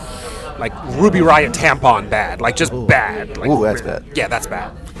 Like Ruby Riot tampon bad. Like just bad. Like, Ooh, that's bad. Yeah, that's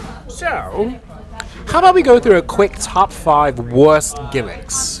bad. So, how about we go through a quick top 5 worst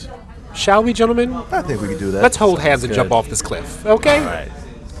gimmicks? Shall we, gentlemen? I think we can do that. Let's hold hands and jump off this cliff, okay? All right.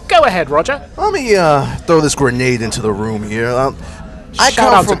 Go ahead, Roger. Let me throw this grenade into the room here. Shout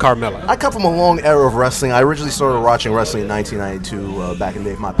out to Carmella. I come from a long era of wrestling. I originally started watching wrestling in 1992. Back in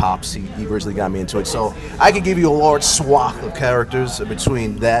the day, my pops, he originally got me into it. So I could give you a large swath of characters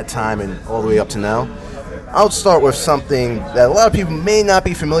between that time and all the way up to now. I'll start with something that a lot of people may not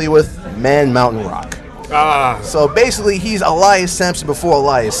be familiar with, Man Mountain Rock. So basically, he's Elias Sampson before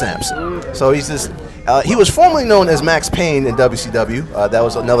Elias Sampson. So he's this. He was formerly known as Max Payne in WCW. That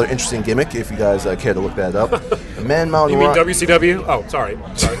was another interesting gimmick, if you guys care to look that up. Man Mountain You mean Rock. WCW? Oh, sorry.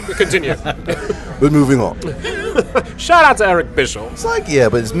 Continue. But moving on. Shout out to Eric Bischoff. It's like, yeah,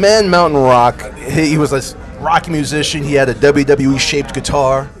 but it's Man Mountain Rock. He was a rock musician. He had a WWE-shaped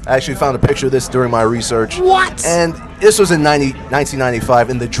guitar. I actually found a picture of this during my research. What? And this was in 1995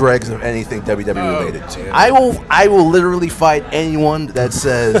 in the dregs of anything WWE related. Damn. I will literally fight anyone that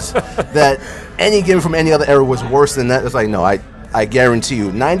says that any gimmick from any other era was worse than that. It's like, no, I guarantee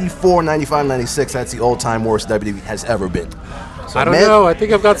you, 94, 95, 96, that's the all-time worst WWE has ever been. So I don't know. I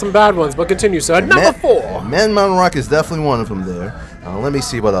think I've got some bad ones, but continue, sir. Number 4. Man Mountain Rock is definitely one of them there. Let me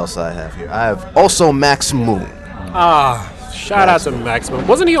see what else I have here. I have also Max Moon. Shout out to Maximum.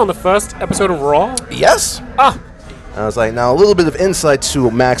 Wasn't he on the first episode of Raw? Yes. I was like, now a little bit of insight to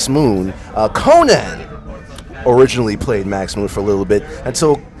Max Moon. Conan originally played Max Moon for a little bit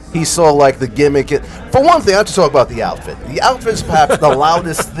until he saw like the gimmick. For one thing, I have to talk about the outfit. The outfit's perhaps the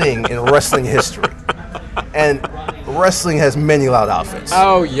loudest thing in wrestling history. And wrestling has many loud outfits.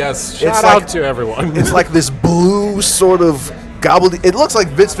 Oh, yes. Shout out to everyone. It's like this blue sort of gobbledygook. It looks like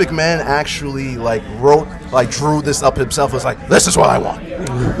Vince McMahon actually drew this up himself. It's like, this is what I want.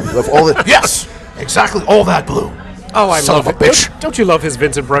 With all the, yes, exactly, all that blue. Oh, I Son love of it. a bitch. Don't you love his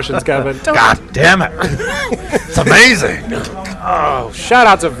Vince impressions, Kevin? God damn it. It's amazing. Oh, shout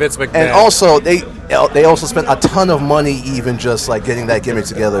out to Vince McMahon. And also, they also spent a ton of money even just like getting that gimmick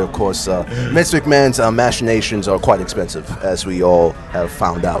together, of course. Vince McMahon's machinations are quite expensive, as we all have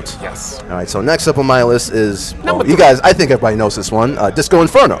found out. Yes. All right, so next up on my list is, Number you 3. guys, I think everybody knows this one, Disco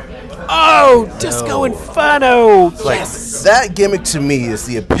Inferno. Oh, Disco Inferno. Yes. That gimmick to me is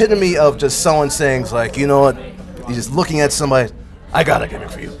the epitome of just someone saying, like, you know what, you're just looking at somebody, I got a gimmick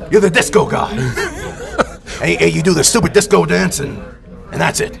for you. You're the disco guy. and you do the stupid disco dance, and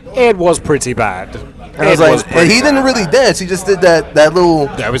that's it. It was pretty bad. And I was like, and he didn't really dance. He just did that little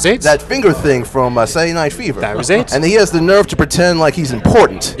That was it? that finger thing from Saturday Night Fever. That was it? And he has the nerve to pretend like he's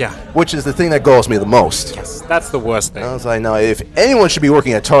important. Yeah. Which is the thing that galls me the most. Yes, that's the worst thing. I was like, no, if anyone should be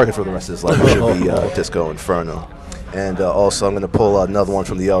working at Target for the rest of his life, it should be Disco Inferno. And also, I'm going to pull another one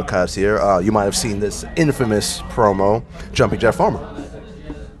from the archives here. You might have seen this infamous promo, Jumping Jeff Farmer.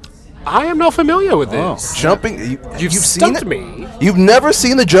 I am not familiar with this. You've seen stumped it? me. You've never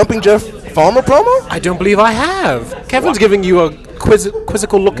seen the Jumping Jeff Farmer promo? I don't believe I have. Kevin's giving you a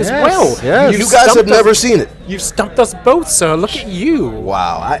quizzical look as Yes, well. yes. You guys have never seen it. You've stumped us both, sir. Look at you.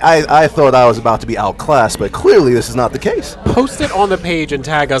 Wow, I thought I was about to be outclassed, but clearly this is not the case. Post it on the page and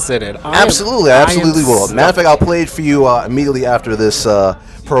tag us in it. Absolutely, I absolutely will. Matter of fact, I'll play it for you immediately after this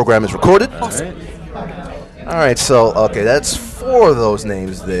program is recorded. Awesome. All right, so okay, that's 4 of those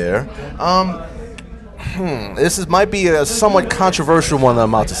names there. This might be a somewhat controversial one that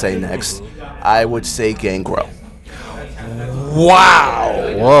I'm about to say next. I would say Gangrel.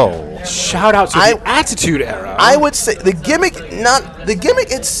 Wow. Whoa. Shout out to the Attitude Era. I would say the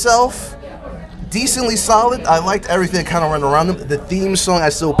gimmick itself, decently solid. I liked everything that kind of ran around him. The theme song I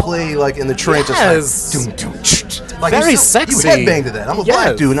still play like in the train, Yes. just like, doom, doom, like Very you sexy. headbang to that. I'm a Yes.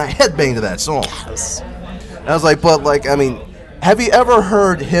 black dude and I headbang to that song. Yes. And I was like, but like, I mean, have you ever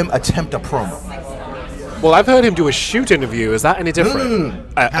heard him attempt a promo? Well, I've heard him do a shoot interview. Is that any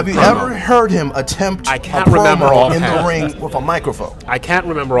different? Have you promo. ever heard him attempt I can't a remember promo in the offhand. ring with a microphone? I can't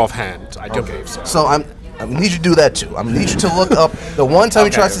remember offhand. I don't believe so. So I need you to do that too. I need you to look up the one time he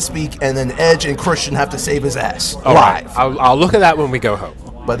Okay. tries to speak, and then Edge and Christian have to save his ass All right. live. I'll look at that when we go home.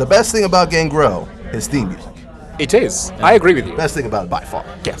 But the best thing about Gangrel is theme music. It is. I agree with you. Best thing about it by far.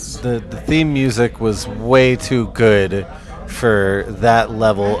 Yes. The theme music was way too good for that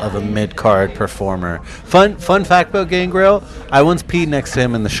level of a mid-card performer. Fun fact about Gangrel, I once peed next to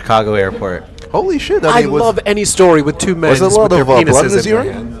him in the Chicago airport. Holy shit! I mean, love any story with two men was there a lot with their of blood in penises his in their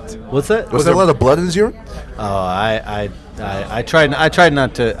urine? hand. What's that? Was there a lot of blood in his urine? Oh, I tried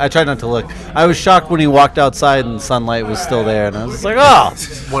not to look. I was shocked when he walked outside and sunlight was still there, and I was just like, oh,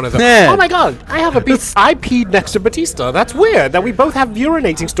 One of them. man. Oh my god, I peed next to Batista. That's weird that we both have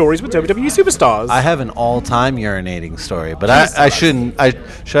urinating stories with WWE superstars. I have an all-time urinating story, but I shouldn't.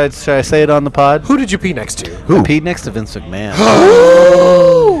 Should I say it on the pod? Who did you pee next to? I peed next to Vince McMahon.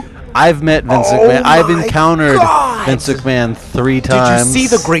 I've met Vince McMahon. I've encountered Vince McMahon 3 times. Did you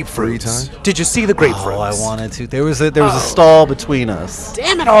see the grapefruit? 3 times? Did you see the grapefruit? Oh, I wanted to. There was a stall between us.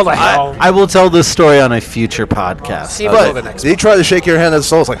 Damn it all the hell. I will tell this story on a future podcast. Save it till the next Did he try to shake your hand at the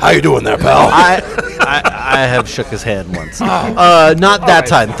soul? It's like, how you doing there, pal? I have shook his hand once. Not that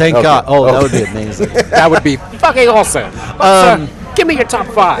time, thank God. Oh, that would be amazing. That would be fucking awesome. Sir, give me your top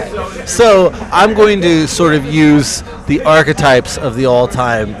 5. So I'm going to sort of use the archetypes of the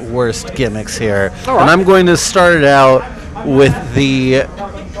all-time worst gimmicks here, All right. and I'm going to start it out with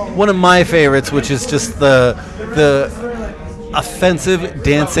one of my favorites, which is just the offensive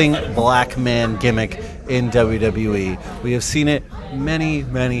dancing black man gimmick in WWE. We have seen it many,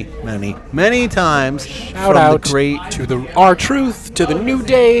 many, many, many times. Shout from out the great to the R-Truth, to the New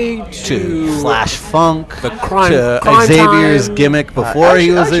Day, to Flash Funk, The crime- to crime Xavier's time. gimmick before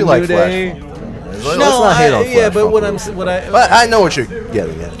he was in New Day. Let's not hate on Flash but Funk. what I know what you're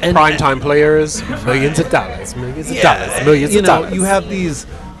getting at. primetime players, millions of dollars, millions of dollars, millions you of know, dollars. you have these,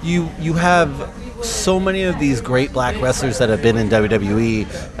 you have so many of these great black wrestlers that have been in WWE,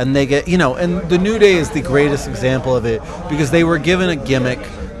 and they get, and the New Day is the greatest example of it because they were given a gimmick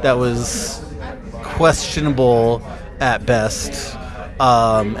that was questionable at best.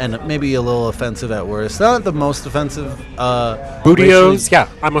 And maybe a little offensive at worst. Not the most offensive. Bootios, racially, yeah,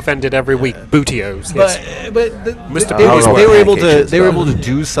 I'm offended every week. Bootios, yes. but Mr. they, Booties they were able to pancakes, they were able to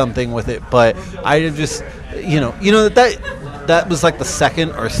do something with it. But I just that was like the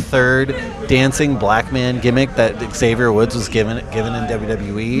second or third dancing black man gimmick that Xavier Woods was given in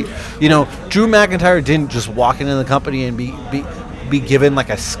WWE. Drew McIntyre didn't just walk into the company and be given like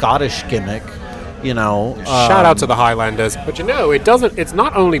a Scottish gimmick. Shout out to the Highlanders, but it's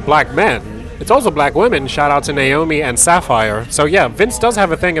not only black men, it's also black women. Shout out to Naomi and Sapphire. So yeah, Vince does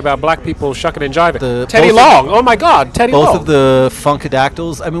have a thing about black people shucking and jiving. Teddy both Long, oh my God, Teddy Long. both of the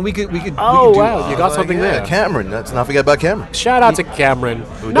Funkadactyls. I mean, we could. Oh we could wow, you got something there. Cameron. Let's not forget about Cameron. Shout out to Cameron.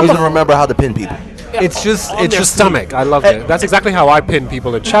 Who doesn't remember how to pin people? It's just On it's their just stomach. I love it. That's exactly how I pin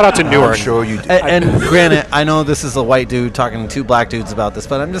people. And shout out to Newark. I'm sure you do. And granted, I know this is a white dude talking to 2 black dudes about this,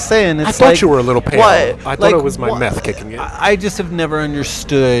 but I'm just saying. It's I thought you were a little pale. Why, I thought it was my meth kicking in. I just have never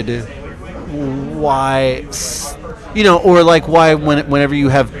understood why, or like why whenever you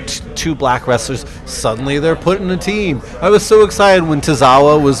have 2 black wrestlers, suddenly they're put in a team. I was so excited when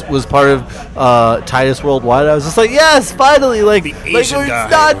Tozawa was part of Titus Worldwide. I was just like, yes, finally, like Asian it's guy.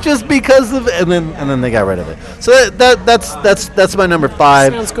 not just because of, and then they got rid of it. So that's my number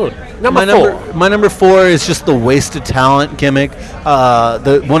 5. Sounds good. My number 4 is just the wasted talent gimmick.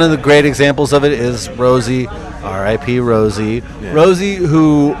 One of the great examples of it is Rosie, R.I.P. Rosie. Yeah. Rosie,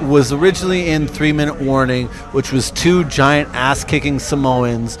 who was originally in 3-Minute Warning, which was 2 giant ass-kicking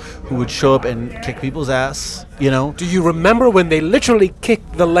Samoans who would show up and kick people's ass. Do you remember when they literally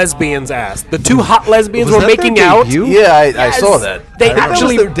kicked the lesbians' ass? The 2 hot lesbians Was were that making their out. debut? Yeah, I Yes. saw that. They I remember.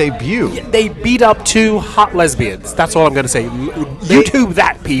 actually That was their debut. They beat up 2 hot lesbians. That's all I'm going to say. YouTube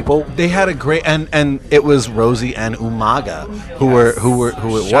that, people. They had a great and it was Rosie and Umaga who it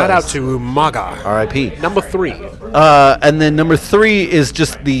was. Shout out to Umaga. R.I.P. Number 3. And then number 3 is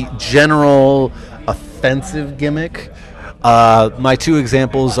just the general offensive gimmick. My 2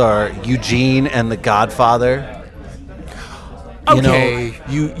 examples are Eugene and The Godfather. Okay.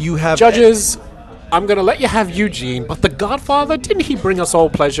 You have Judges, I'm going to let you have Eugene, but The Godfather, didn't he bring us all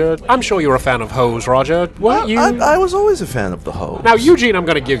pleasure? I'm sure you're a fan of hoes, Roger. Weren't you? I was always a fan of the hoe. Now, Eugene, I'm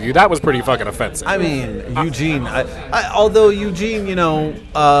going to give you. That was pretty fucking offensive. I mean, Eugene. Although Eugene,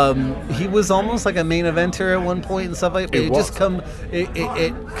 he was almost like a main eventer at one point and stuff like that.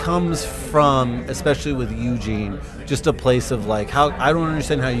 It comes from, especially with Eugene, just a place of like how I don't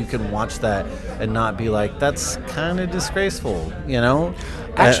understand how you can watch that and not be like that's kind of disgraceful,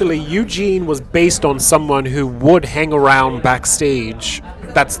 Actually, Eugene was based on someone who would hang around backstage.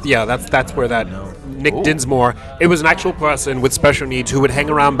 That's where that Nick Dinsmore. It was an actual person with special needs who would hang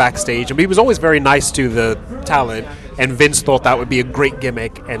around backstage, and he was always very nice to the talent. And Vince thought that would be a great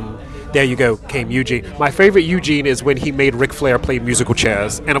gimmick, and There you go, came Eugene. My favorite Eugene is when he made Ric Flair play musical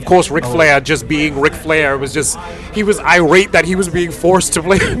chairs. And of course, Ric Flair, just being Ric Flair, he was irate that he was being forced to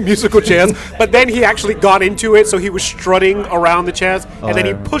play musical chairs. But then he actually got into it, so he was strutting around the chairs. And then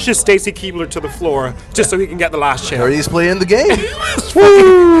he pushes Stacy Keibler to the floor just so he can get the last chair. He's playing the game.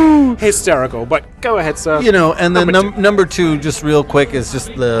 Woo! Hysterical. But go ahead, sir. You know, and then Number two. number 2, just real quick, is just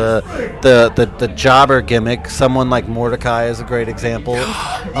the jobber gimmick. Someone like Mordecai is a great example.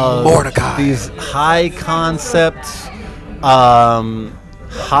 Of Mordecai. These high concept,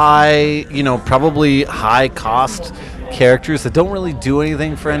 probably high cost characters that don't really do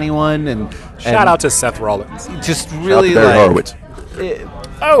anything for anyone, and Shout out to Seth Rollins. just really Barry like Horowitz.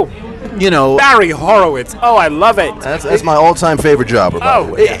 Oh, Barry Horowitz. Oh, I love it. That's my all-time favorite jobber, by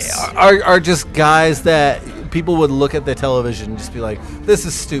the way. yes. are just guys that people would look at the television and just be like, this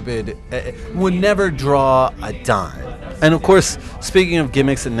is stupid, would never draw a dime. And of course, speaking of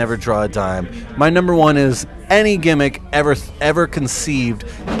gimmicks that never draw a dime, my number 1 is any gimmick ever conceived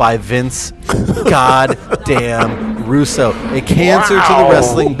by Vince goddamn Russo. A cancer to the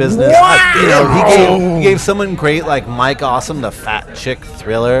wrestling business. Wow. He gave someone great like Mike Awesome the Fat Chick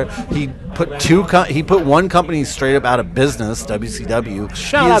Thriller. He put one company straight up out of business, WCW.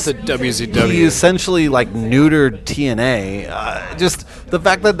 Shout out to WCW. He essentially like neutered TNA. Just the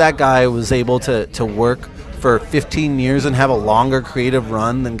fact that guy was able to work for 15 years and have a longer creative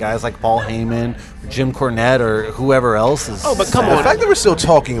run than guys like Paul Heyman, or Jim Cornette, or whoever else is. Oh, but come The on. fact that we're still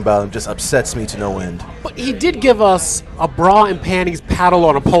talking about him just upsets me to no end. But he did give us a bra and panties paddle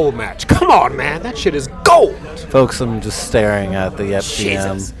on a pole match. Come on, man. That shit is gold. Folks, I'm just staring at the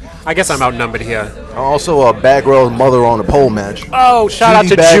FTM. Jesus. I guess I'm outnumbered here. Also, Bagwell's mother on a pole match. Oh, shout out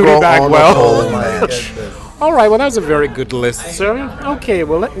to Judy on a Bagwell. pole match. All right, well, that was a very good list, sir. Okay,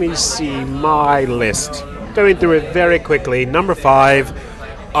 well, let me see my list. Going through it very quickly. Number 5,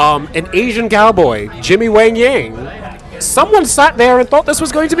 an Asian cowboy, Jimmy Wang Yang. Someone sat there and thought this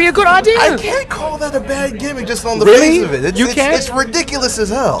was going to be a good idea. I can't call that a bad gimmick just on the Really? face of it. You can't? It's ridiculous as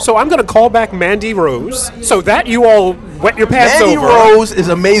hell. So I'm going to call back Mandy Rose so that you all wet your pants Mandy over. Rose is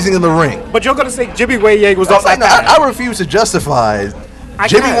amazing in the ring. But you're going to say Jimmy Wang Yang was not that bad. I refuse to justify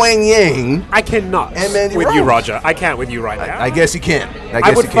Jimmy can't. Wang Yang. I cannot And Mandy with you, Rose. Roger. I can't with you right now. I guess you can.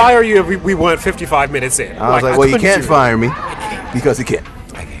 I would fire you if we weren't 55 minutes in. I was like, well, you couldn't can't do fire me because you can't.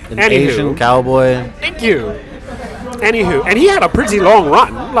 An Anywho. Asian cowboy. that. Thank you. Anywho, and he had a pretty long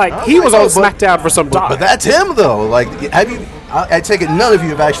run. Like, he was on SmackDown for some time. But that's him, though. Like, have you? I take it none of you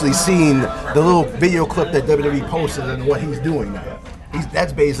have actually seen the little video clip that WWE posted and what he's doing now.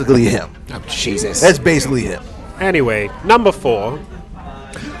 That's basically him. Oh, Jesus. That's basically him. Anyway, number 4.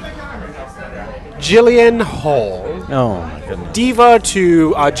 Jillian Hall. Oh my goodness. Diva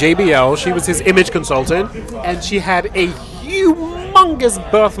to JBL. She was his image consultant. And she had a humongous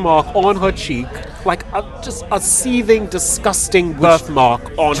birthmark on her cheek. Like just a seething, disgusting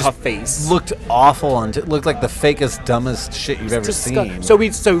birthmark on her face. Looked awful and it looked like the fakest, dumbest shit you've ever seen.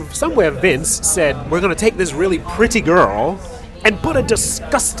 So somewhere Vince said, we're going to take this really pretty girl and put a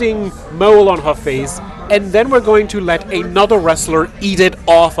disgusting mole on her face, and then we're going to let another wrestler eat it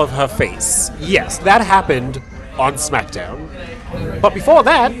off of her face. Yes, that happened on SmackDown. But before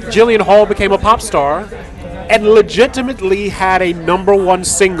that, Jillian Hall became a pop star and legitimately had a number 1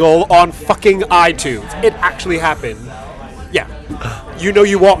 single on fucking iTunes. It actually happened. Yeah. You Know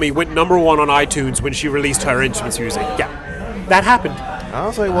You Want Me went number 1 on iTunes when she released her entrance music. Yeah. That happened. I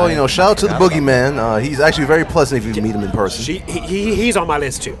was like, well, shout out to the Boogeyman. He's actually very pleasant if you meet him in person. He's on my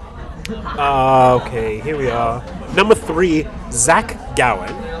list too. Okay, here we are. Number 3, Zach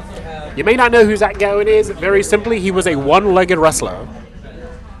Gowen. You may not know who Zach Gowen is. Very simply, he was a one-legged wrestler.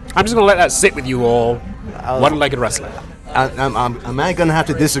 I'm just going to let that sit with you all. One-legged wrestler. Am I going to have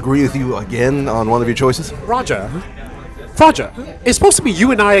to disagree with you again on one of your choices? Roger, it's supposed to be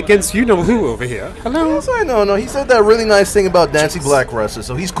you and I against you-know-who over here. Hello? No. He said that really nice thing about Nancy Black wrestler,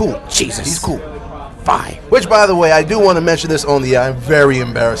 so he's cool. Jesus. He's cool. Fine. Which, by the way, I do want to mention this on the air. I'm very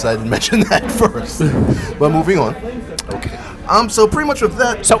embarrassed I didn't mention that first. But moving on. Okay. So pretty much with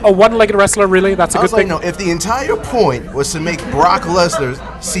that, So a one-legged wrestler, really? That's a I good was like, thing? no, if the entire point was to make Brock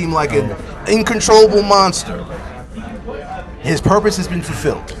Lesnar seem like an incontrollable monster, his purpose has been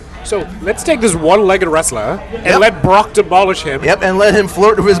fulfilled. So let's take this one-legged wrestler and let Brock demolish him. Yep, and let him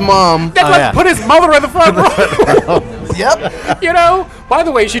flirt with his mom. Then let's put his mother in the front row. Yep. You know, by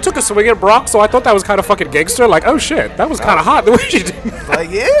the way, she took a swing at Brock, so I thought that was kind of fucking gangster. Like, oh shit, that was kind of hot the way she did. Like,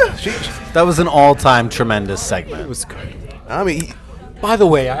 yeah. That was an all-time tremendous segment. It was good. I mean, By the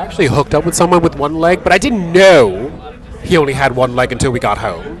way, I actually hooked up with someone with one leg, but I didn't know he only had one leg until we got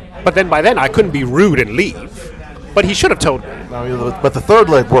home. But then by then, I couldn't be rude and leave. but he should have told me. I mean, but the third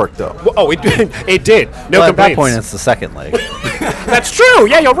leg worked though. Well, oh, it did. No Well, at that complaints. point, it's the second leg. That's true.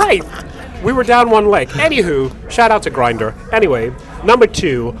 Yeah, you're right. We were down one leg. Anywho, shout out to Grinder. Anyway, number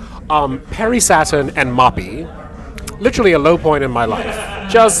 2, Perry Saturn and Moppy. Literally a low point in my life.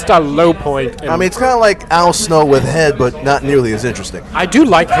 Just a low point. I mean, it's kind of like Al Snow with Head, but not nearly as interesting. I do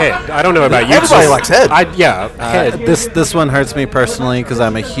like Head. I don't know about you. Everybody likes Head. Head. This one hurts me personally because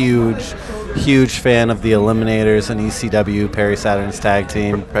I'm a huge fan of the Eliminators and ECW, Perry Saturn's tag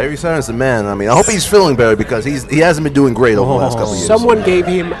team. Perry Saturn's the man. I mean, I hope he's feeling better because he hasn't been doing great over the last couple of years. Someone gave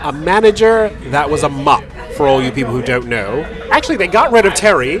him a manager that was a mop, for all you people who don't know. Actually, they got rid of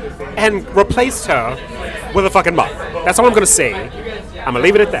Terry and replaced her with a fucking mop. That's all I'm going to say. I'm going to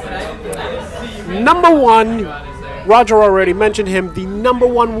leave it at that. Number 1, Roger already mentioned him, the number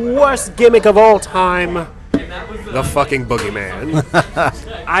 1 worst gimmick of all time, the fucking Boogeyman.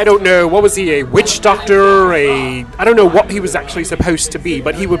 I don't know, what was he, a witch doctor, I don't know what he was actually supposed to be,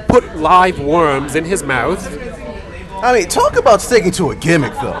 but he would put live worms in his mouth. I mean, talk about sticking to a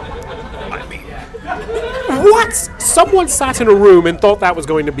gimmick, though. What? Someone sat in a room and thought that was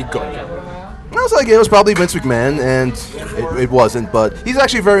going to be good. I was like, it was probably Vince McMahon, and it wasn't, but he's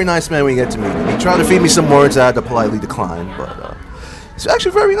actually a very nice man when you get to meet him. He tried to feed me some words I had to politely decline, but he's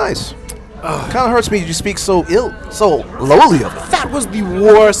actually very nice. Kind of hurts me you speak so lowly of him. That was the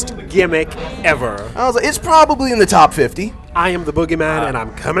worst gimmick ever. I was like, it's probably in the top 50. I am the Boogeyman, and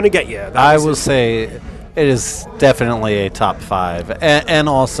I'm coming to get you. I will say it is definitely a top 5. And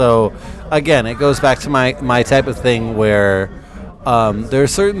also, again, it goes back to my type of thing where there are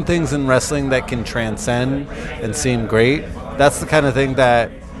certain things in wrestling that can transcend and seem great. That's the kind of thing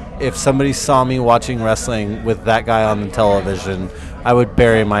that if somebody saw me watching wrestling with that guy on the television, I would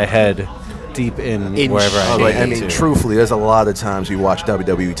bury my head deep in wherever I Right, needed I mean, to. truthfully, there's a lot of times we watch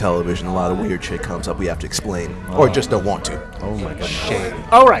WWE television, a lot of weird shit comes up we have to explain, or just don't want to. Oh my god.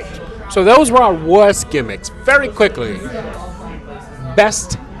 All right. So those were our worst gimmicks. Very quickly.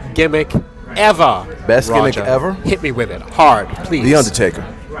 Best gimmick ever. Best gimmick Roger. ever? Hit me with it. Hard, please. The Undertaker.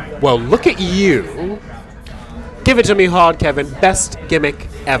 Well, look at you. Give it to me hard, Kevin. Best gimmick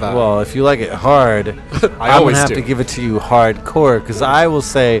ever. Well, if you like it hard, I'm going always to have do. to give it to you hardcore because I will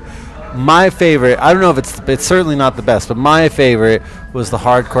say my favorite, I don't know if it's certainly not the best, but my favorite was the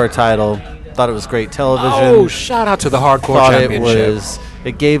hardcore title. Thought it was great television. Oh, shout out to the Hardcore Thought Championship.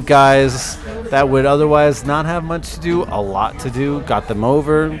 it gave guys that would otherwise not have much to do a lot to do, got them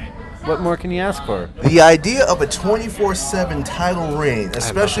over. What more can you ask for? The idea of a 24/7 title reign,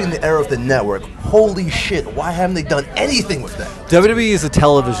 especially in the era of the network, holy shit, why haven't they done anything with that? WWE is a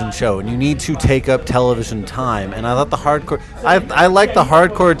television show, and you need to take up television time. And I thought the hardcore, I like the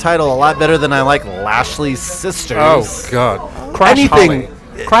hardcore title a lot better than I like Lashley's sisters. Oh, God. Crash Anything- Holly.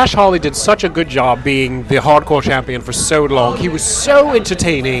 Crash Holly did such a good job being the hardcore champion for so long. He was so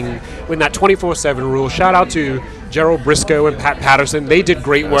entertaining with that 24/7 rule. Shout out to Gerald Briscoe and Pat Patterson. They did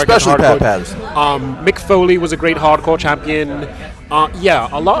great work. Especially at Pat hardcore. Patterson. Mick Foley was a great hardcore champion. Yeah,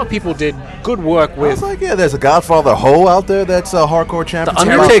 a lot of people did good work I was with. like, yeah, there's a Godfather Ho out there that's a hardcore champion. The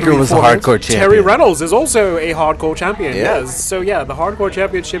Undertaker was a hardcore champion. Terry Reynolds is also a hardcore champion. Yeah. Yes. So yeah, the hardcore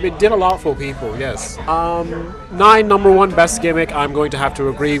championship, it did a lot for people. Yes. 9, number 1 best gimmick. I'm going to have to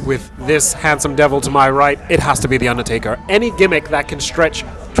agree with this handsome devil to my right. It has to be the Undertaker. Any gimmick that can stretch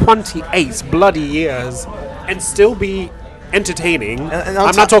 28 bloody years and still be entertaining. And on I'm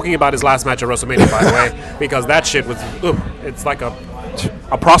top- not talking about his last match at WrestleMania, by the way, because that shit was. It's like a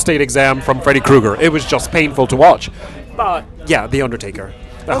prostate exam from Freddy Krueger. It was just painful to watch. But yeah, the Undertaker.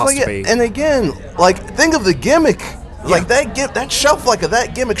 That I has was like, to be. yeah, and again, like, think of the gimmick. Like, that shelf life of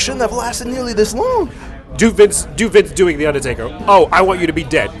that gimmick shouldn't have lasted nearly this long. Do Vince doing the Undertaker. Oh, I want you to be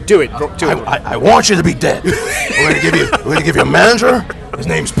dead. Do it. Do it. I want you to be dead. we're gonna give you a manager. His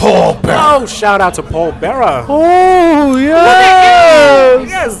name's Paul Bearer. Oh, shout out to Paul Bearer. Oh, yeah!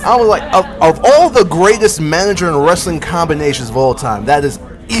 Yes. I was like, of all the greatest manager and wrestling combinations of all time, that is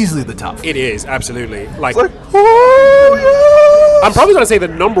easily the top. It is, absolutely. Like, It's like, oh yes. I'm probably going to say the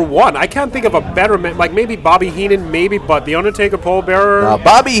number 1. I can't think of a better man. Like, maybe Bobby Heenan, maybe, but the Undertaker, Paul Bearer.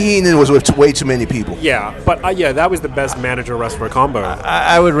 Bobby Heenan was with way too many people. Yeah, but yeah, that was the best manager wrestler combo.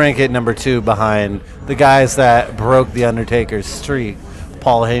 I would rank it number 2 behind the guys that broke the Undertaker's streak,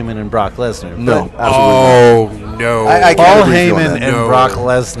 Paul Heyman and Brock Lesnar. No, But absolutely Oh, no. I can't Paul agree with you on Heyman that. and No. Brock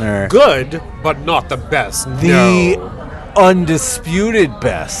Lesnar, Good, but not the best. the no. undisputed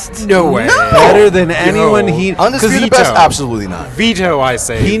best. No way. Better than anyone he Undisputed Veto. best? Absolutely not. Veto, I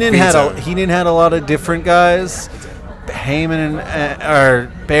say. Heenan Veto. had a lot of different guys. Heyman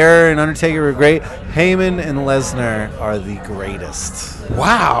or Bear and Undertaker were great. Heyman and Lesnar are the greatest.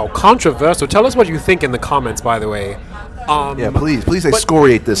 Wow, controversial. Tell us what you think in the comments, by the way. Yeah, please but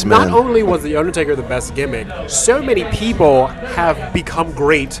excoriate this man. Not only was The Undertaker the best gimmick, so many people have become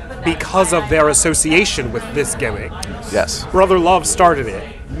great because of their association with this gimmick. Yes. Brother Love started it.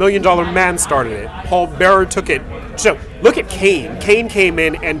 $1 Million Man started it. Paul Bearer took it. So, look at Kane. Kane came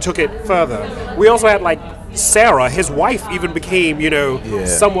in and took it further. We also had, like, Sarah, his wife, even became,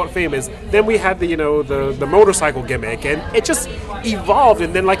 somewhat famous. Then we had the motorcycle gimmick, and it just evolved.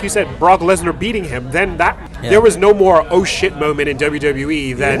 And then, like you said, Brock Lesnar beating him. Then there was no more oh shit moment in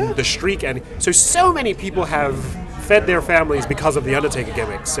WWE than the streak. And so many people have fed their families because of the Undertaker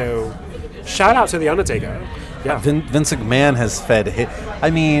gimmick. So, shout out to the Undertaker. Yeah. Vince McMahon has fed hit.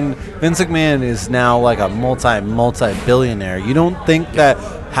 I mean, Vince McMahon is now like a multi-billionaire. You don't think that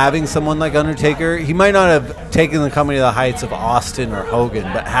having someone like Undertaker, he might not have taken the company to the heights of Austin or Hogan,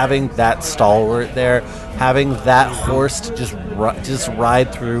 but having that stalwart there, having that horse to just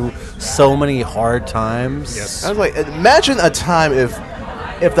ride through so many hard times. Yes. I was like, imagine a time if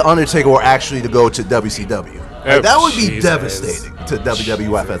the Undertaker were actually to go to WCW. Like, that would be Jesus. devastating to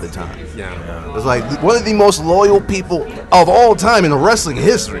WWF at the time. Yeah. It's like one of the most loyal people of all time in the wrestling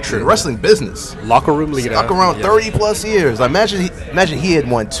history, the wrestling business. Locker room leader. Stuck around 30 plus years. Imagine he had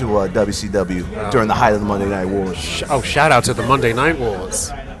went to WCW during the height of the Monday Night Wars. Shout out to the Monday Night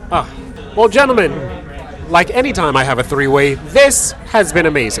Wars. Well, gentlemen, like any time I have a three-way, this has been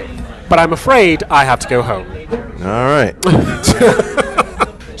amazing. But I'm afraid I have to go home. All right.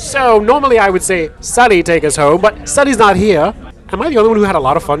 So, normally I would say, Sonny, take us home, but Sonny's not here. Am I the only one who had a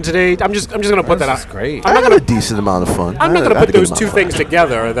lot of fun today? I'm just going to put that out. That's great. I had a decent amount of fun. I'm not going to put those two things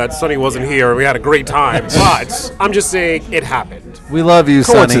together, that Sonny wasn't here and we had a great time, but I'm just saying it happened. We love you,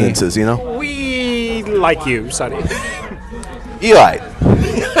 Sonny. Coincidences, you know? We like you, Sonny. Eli.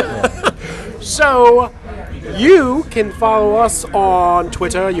 So, you can follow us on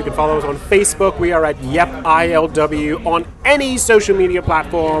Twitter. You can follow us on Facebook. We are at YepILW on any social media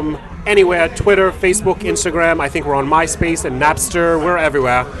platform, anywhere. Twitter, Facebook, Instagram. I think we're on MySpace and Napster. We're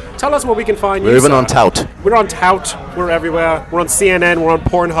everywhere. Tell us where we can find you. We're even sir. on Tout. We're on Tout. We're everywhere. We're on CNN. We're on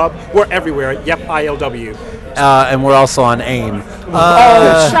Pornhub. We're everywhere. YepILW. And we're also on AIM.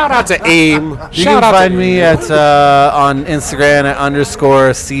 Shout out to AIM. You can find me at on Instagram at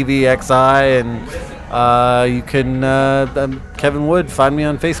 _CVXI, and you can Kevin Wood. Find me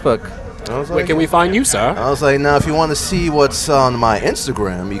on Facebook. Where can we find you, sir? I was like, now, if you want to see what's on my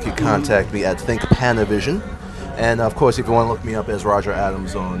Instagram, you can contact me at ThinkPanavision. And, of course, if you want to look me up as Roger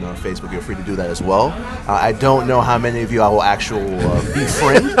Adams on Facebook, you're free to do that as well. I don't know how many of you I will actually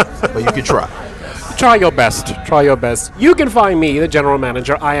befriend, but you can try. Try your best. Try your best. You can find me, the general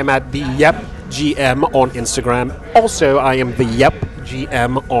manager. I am at the Yep GM on Instagram. Also, I am the Yep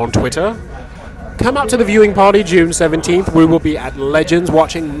GM on Twitter. Come out to the viewing party June 17th. We will be at Legends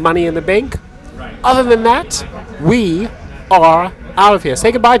watching Money in the Bank. Other than that, we are out of here.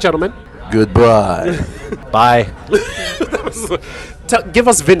 Say goodbye, gentlemen. Goodbye. Bye. Give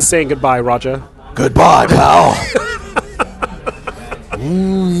us Vince saying goodbye, Roger. Goodbye, pal.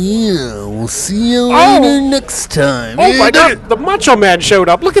 Oh, yeah. We'll see you later next time. Oh my God, the Macho Man showed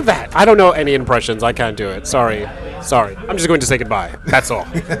up. Look at that. I don't know any impressions. I can't do it. Sorry. I'm just going to say goodbye. That's all.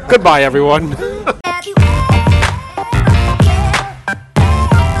 Goodbye, everyone.